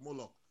children of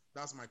Moloch.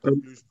 That's my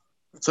conclusion.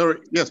 Sorry,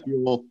 yes,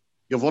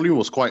 your volume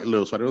was quite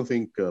low, so I don't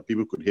think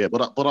people could hear.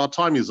 But our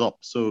time is up.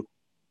 So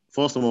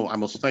first of all, I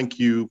must thank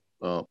you,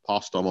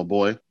 Pastor, my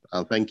boy.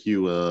 Thank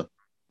you,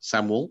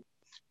 Samuel.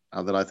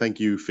 And then I thank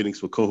you, Phoenix,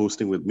 for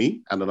co-hosting with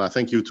me. And then I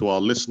thank you to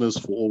our listeners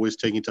for always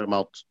taking time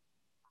out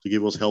to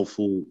give us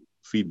helpful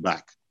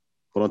feedback.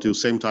 But until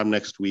same time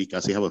next week,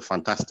 I say have a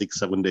fantastic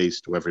 7 days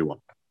to everyone.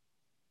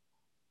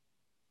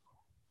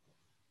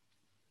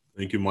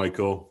 Thank you,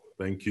 Michael.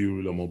 Thank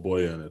you,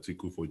 Lamoboy and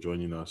Atiku, for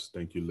joining us.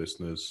 Thank you,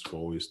 listeners, for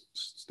always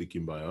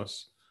sticking by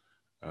us.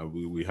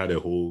 We had a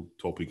whole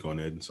topic on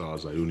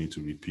EndSARS. I don't need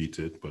to repeat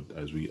it, but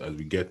as we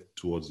get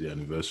towards the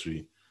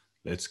anniversary,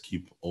 let's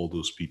keep all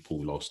those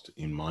people lost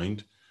in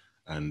mind.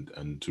 And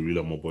to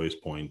Rila Moboy's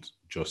point,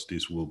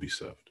 justice will be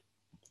served.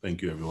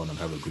 Thank you, everyone, and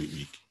have a great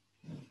week.